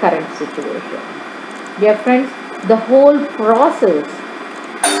and a current situation. Dear friends, the whole process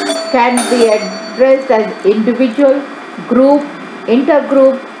can be addressed as individual, group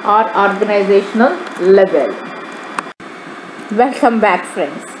intergroup or organizational level. Welcome back,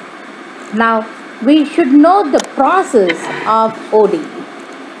 friends. Now we should know the process of OD.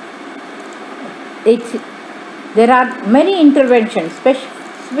 There are many interventions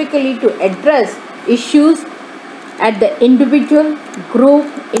specifically to address issues at the individual, group,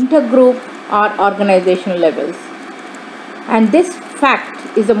 intergroup or organizational levels. And this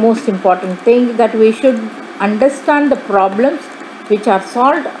fact is the most important thing, that we should understand the problems which are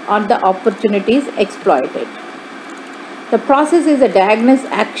solved or the opportunities exploited. The process is a diagnosis,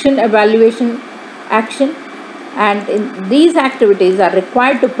 action, evaluation, action, and these activities are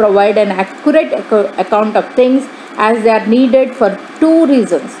required to provide an accurate account of things as they are needed for two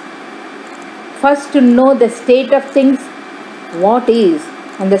reasons. First, to know the state of things, what is,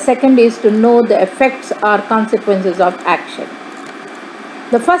 and the second is to know the effects or consequences of action.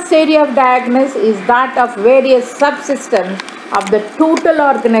 The first area of diagnosis is that of various subsystems of the total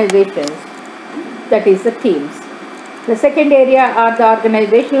organizations, that is the teams. The second area are the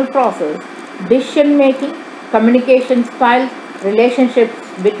organizational process, decision making, communication styles, relationships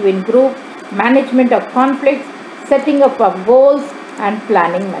between groups, management of conflicts, setting up of goals and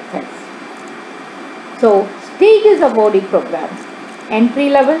planning methods. So, stages of OD programs: entry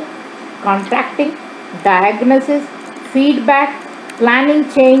level, contracting, diagnosis, feedback, planning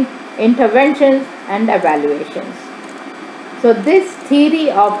change, interventions and evaluations. So this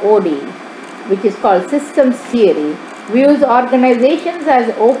theory of OD, which is called systems theory, views organizations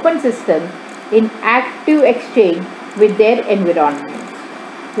as open systems in active exchange with their environments.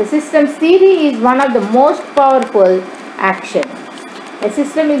 The systems theory is one of the most powerful actions. A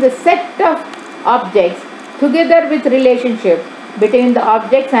system is a set of objects together with relationships between the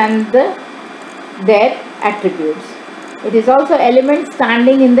objects and their attributes. It is also elements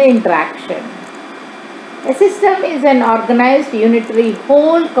standing in the interaction. A system is an organized unitary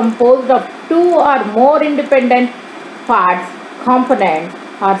whole composed of two or more independent parts, components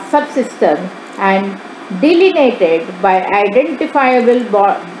or subsystems and delineated by identifiable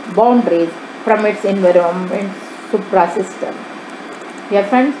boundaries from its environment suprasystem. Dear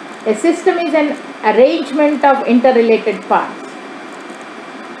friends, a system is an arrangement of interrelated parts.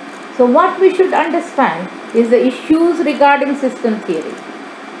 So what we should understand is the issues regarding system theory.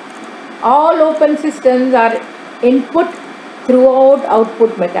 All open systems are input throughout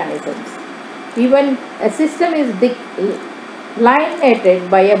output mechanisms. Even a system is delineated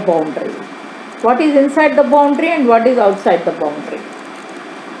by a boundary. What is inside the boundary and what is outside the boundary?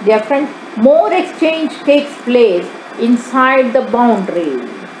 Dear friends, more exchange takes place inside the boundary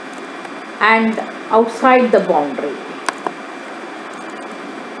and outside the boundary.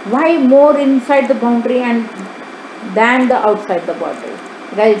 Why more inside the boundary and than the outside the boundary?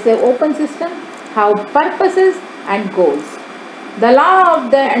 Because it's an open system, have purposes and goals. The law of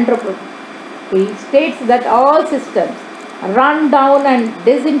the entropy states that all systems run down and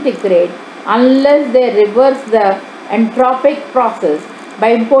disintegrate unless they reverse the entropic process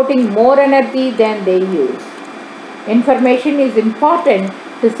by importing more energy than they use. Information is important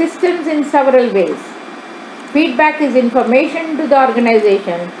to systems in several ways. Feedback is information to the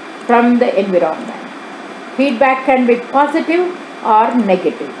organization from the environment. Feedback can be positive or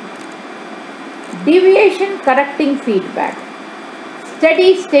negative. Deviation correcting feedback.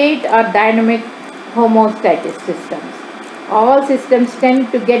 Steady state or dynamic homeostatic systems. All systems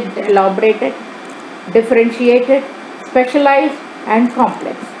tend to get elaborated, differentiated, specialized and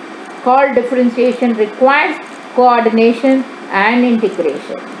complex. Call differentiation requires coordination and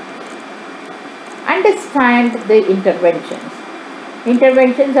integration. Understand the interventions.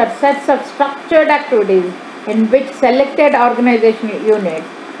 Interventions are sets of structured activities in which selected organizational units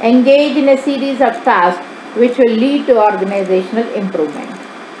engage in a series of tasks which will lead to organizational improvement.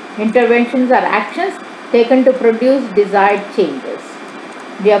 Interventions are actions taken to produce desired changes.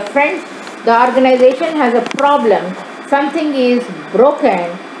 Dear friends, the organization has a problem, something is broken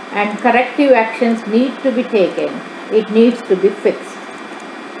and corrective actions need to be taken. It needs to be fixed.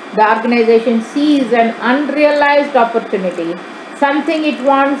 The organization sees an unrealized opportunity, something it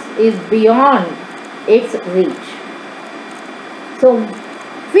wants is beyond its reach. So,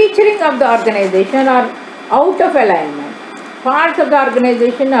 featuring of the organization are out of alignment. Parts of the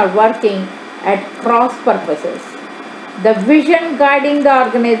organization are working at cross purposes. The vision guiding the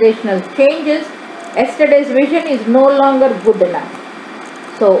organizational changes. Yesterday's vision is no longer good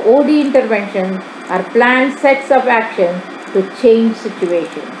enough. So, OD interventions are planned sets of action to change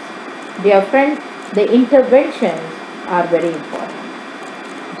situations. Dear friends, the interventions are very important.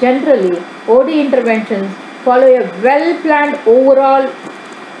 Generally, OD interventions follow a well-planned overall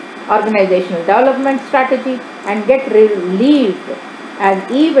organizational development strategy and get relieved as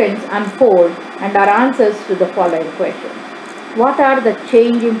events unfold and are answers to the following questions. What are the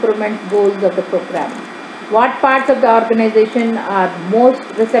change improvement goals of the program? What parts of the organization are most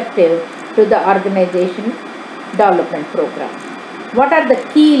receptive to the organization development program? What are the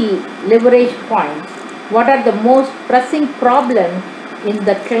key leverage points? What are the most pressing problems in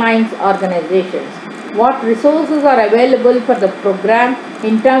the client's organizations? What resources are available for the program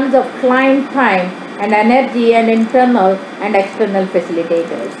in terms of client time and energy and internal and external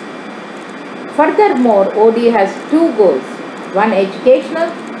facilitators? Furthermore, OD has two goals, one educational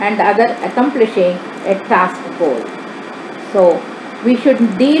and other accomplishing a task goal. So, we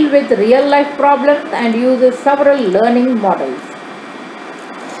should deal with real life problems and use several learning models.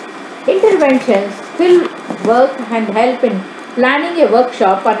 Interventions still work and help in planning a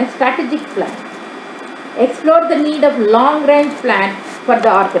workshop on a strategic plan. Explore the need of long-range plan for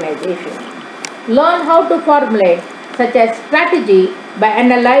the organization. Learn how to formulate such as strategy by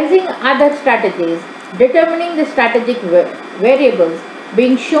analyzing other strategies, determining the strategic variables,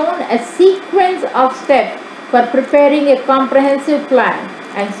 being shown a sequence of steps for preparing a comprehensive plan,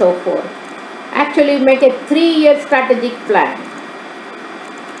 and so forth. Actually, make a 3-year strategic plan.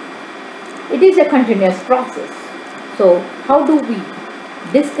 It is a continuous process. So, how do we?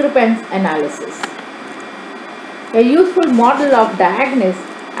 Discrepancy analysis. A useful model of diagnosis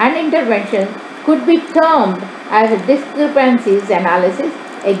and intervention could be termed as a discrepancies analysis,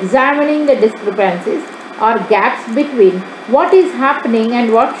 examining the discrepancies or gaps between what is happening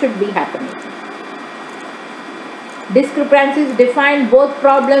and what should be happening. Discrepancies define both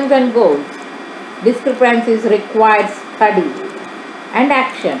problems and goals. Discrepancies require study and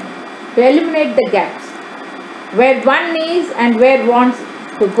action to eliminate the gaps, where one is and where wants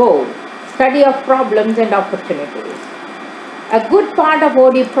to go. Study of problems and opportunities. A good part of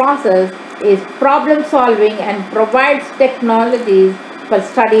OD process is problem solving and provides technologies for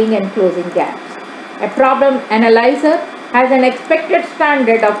studying and closing gaps. A problem analyzer has an expected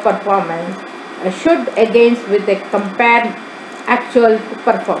standard of performance should against with a compared actual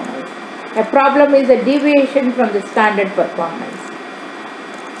performance. A problem is a deviation from the standard performance.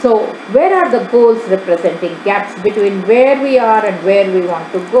 So, where are the goals representing gaps between where we are and where we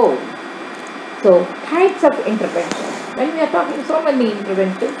want to go? So, types of interventions. When we are talking so many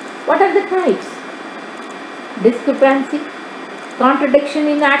interventions, what are the types? Discrepancy, contradiction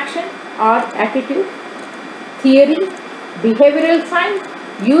in action or attitude, theory, behavioral science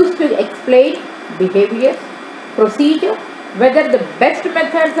used to explain behaviors, procedure, whether the best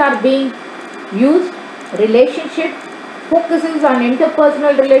methods are being used, relationship, focuses on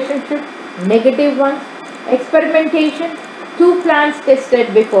interpersonal relationship, negative ones, experimentation, 2 plans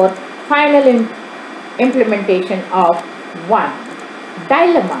tested before final implementation of one.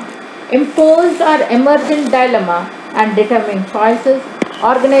 Dilemma, imposed or emergent dilemma and determine choices,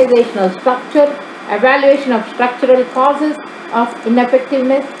 organizational structure, evaluation of structural causes of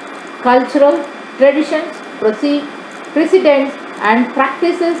ineffectiveness, cultural, traditions, precedents and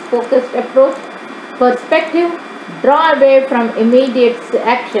practices focused approach, perspective, draw away from immediate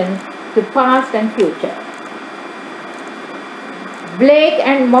action to past and future. Blake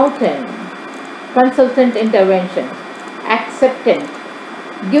and Moulton, consultant interventions. Acceptance,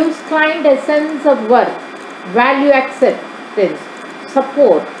 gives client a sense of worth, value acceptance,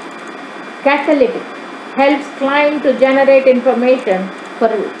 support. Catalytic, helps client to generate information for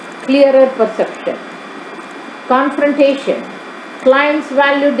clearer perception. Confrontation, clients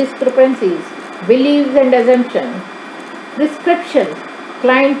value discrepancies, beliefs and assumptions. Prescriptions,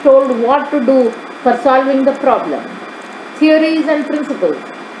 client told what to do for solving the problem. Theories and principles,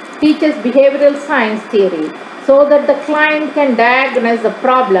 teaches behavioral science theory so that the client can diagnose the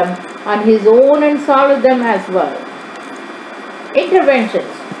problem on his own and solve them as well.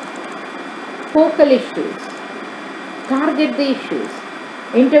 Interventions, focal issues, target the issues.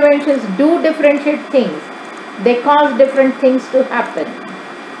 Interventions do differentiate things. They cause different things to happen.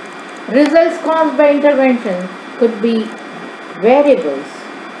 Results caused by intervention could be variables.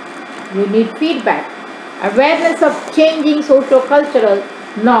 You need feedback, awareness of changing socio-cultural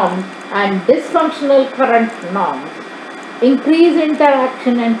norms and dysfunctional current norms, increased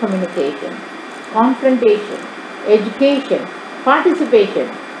interaction and communication, confrontation, education, participation,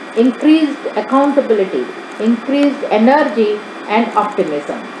 increased accountability, increased energy and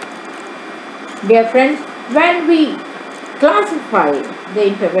optimism. Dear friends, when we classify the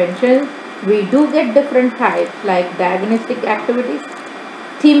interventions, we do get different types like diagnostic activities,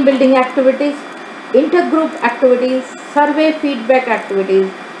 team building activities, intergroup activities, survey feedback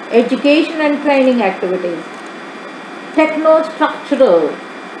activities, education and training activities, techno-structural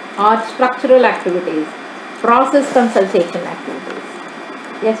or structural activities, process consultation activities.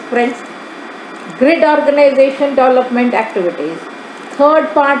 Yes, friends, grid organization development activities,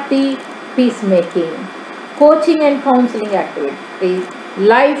 third party peacemaking, coaching and counseling activities,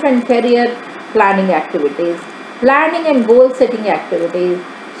 life and career planning activities, planning and goal setting activities,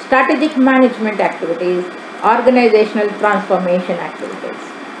 strategic management activities, organizational transformation activities.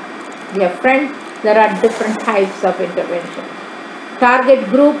 Dear friends, there are different types of interventions. Target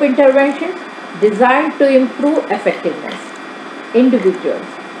group interventions designed to improve effectiveness. Individuals.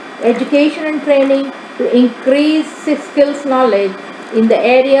 Education and training to increase skills knowledge in the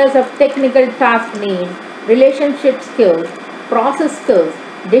areas of technical task needs, relationship skills, process skills,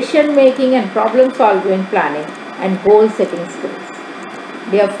 decision making and problem solving planning, and goal setting skills.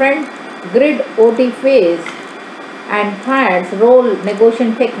 Dear friends, grid OT phase and triads, role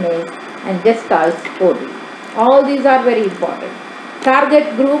negotiation techniques, and gestalt OT. All these are very important.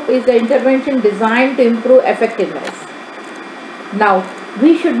 Target group is the intervention designed to improve effectiveness. Now,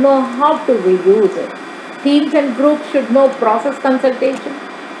 we should know how to use it. Teams and groups should know process consultation,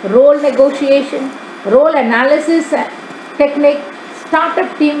 role negotiation, role analysis technique,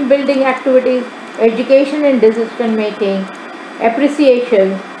 startup team building activities, education and decision making,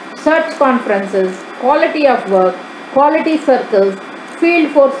 appreciation, search conferences, quality of work, quality circles,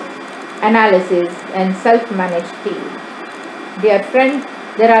 field force analysis, and self-managed teams. Dear friends,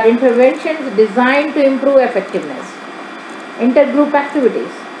 there are interventions designed to improve effectiveness. Intergroup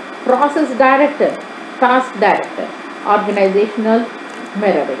activities, process director, task director, organizational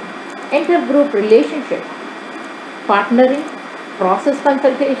mirroring. Intergroup relationship, partnering, process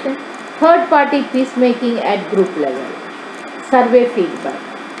consultation, third-party peacemaking at group level. Survey feedback.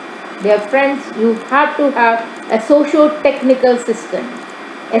 Dear friends, you have to have a socio-technical system,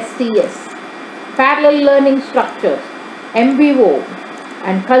 STS, parallel learning structures, MBO,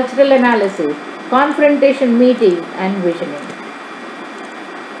 and cultural analysis, confrontation meetings, and visioning.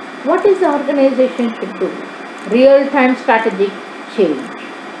 What is the organization should do? Real-time strategic change,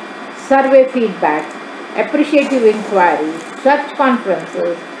 survey feedback, appreciative inquiries, search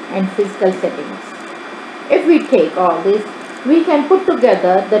conferences, and physical settings. If we take all this, we can put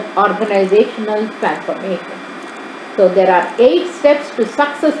together the organizational transformation. So there are 8 steps to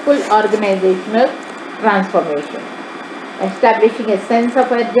successful organizational transformation. Establishing a sense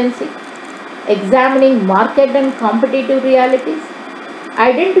of urgency, examining market and competitive realities,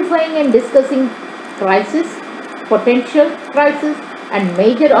 identifying and discussing crisis, potential crisis, and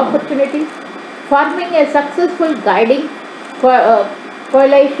major opportunities, forming a successful guiding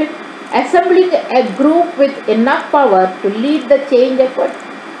coalition, assembling a group with enough power to lead the change effort,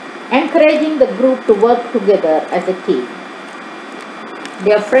 encouraging the group to work together as a team.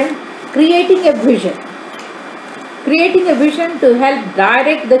 Dear friend, creating a vision. Creating a vision to help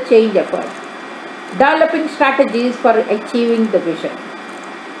direct the change effort. Developing strategies for achieving the vision.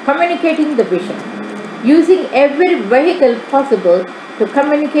 Communicating the vision. Using every vehicle possible to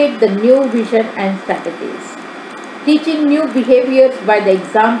communicate the new vision and strategies. Teaching new behaviors by the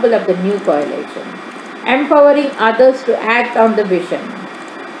example of the new coalition. Empowering others to act on the vision.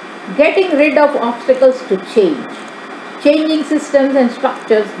 Getting rid of obstacles to change. Changing systems and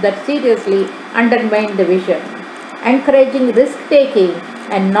structures that seriously undermine the vision. Encouraging risk-taking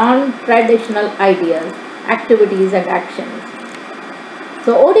and non-traditional ideas, activities and actions.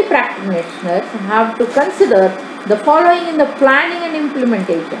 So OD practitioners have to consider the following in the planning and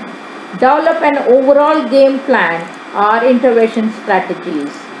implementation. Develop an overall game plan or intervention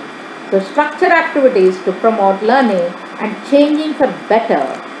strategies. So structure activities to promote learning and changing for better.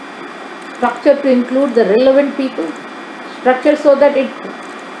 Structure to include the relevant people. Structure so that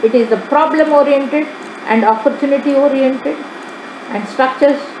it is the problem oriented and opportunity oriented, and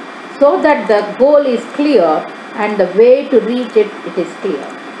structures so that the goal is clear and the way to reach it is clear.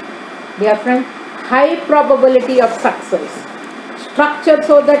 Dear friends, high probability of success. Structure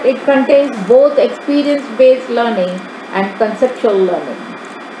so that it contains both experience-based learning and conceptual learning.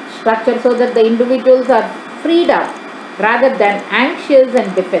 Structure so that the individuals are freed up rather than anxious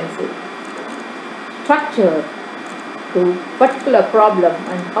and defensive. Structure to particular problem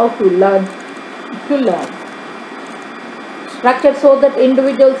and how to learn. Structure so that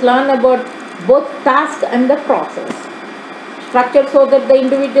individuals learn about both task and the process. Structure so that the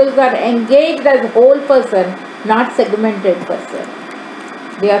individuals are engaged as a whole person, not segmented person.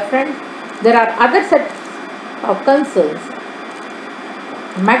 Dear friends, there are other sets of concerns.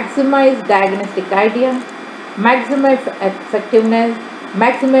 Maximize diagnostic idea, maximize effectiveness,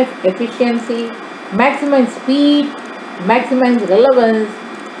 maximize efficiency, maximize speed, maximize relevance,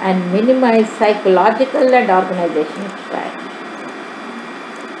 and minimize psychological and organizational stress.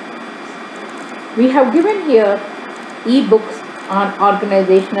 We have given here e-books on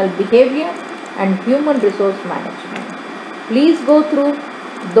organizational behavior and human resource management. Please go through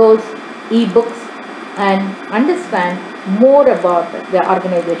those e-books and understand more about the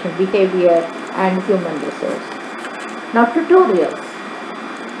organizational behavior and human resource. Now, tutorials.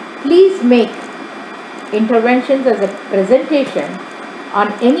 Please make interventions as a presentation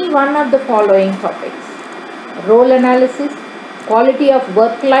on any one of the following topics: role analysis, quality of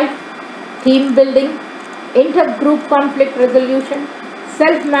work life, team building, intergroup conflict resolution,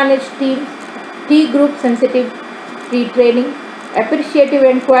 self-managed teams, T-group sensitivity training, appreciative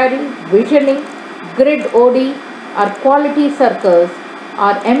inquiry, visioning, grid OD or quality circles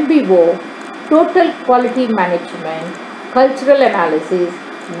or MBO, total quality management, cultural analysis,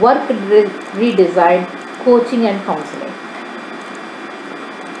 work redesign, coaching and counseling.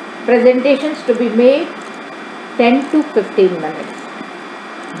 Presentations to be made 10 to 15 minutes.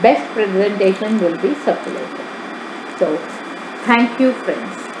 Best presentation will be circulated. So, thank you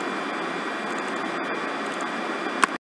friends.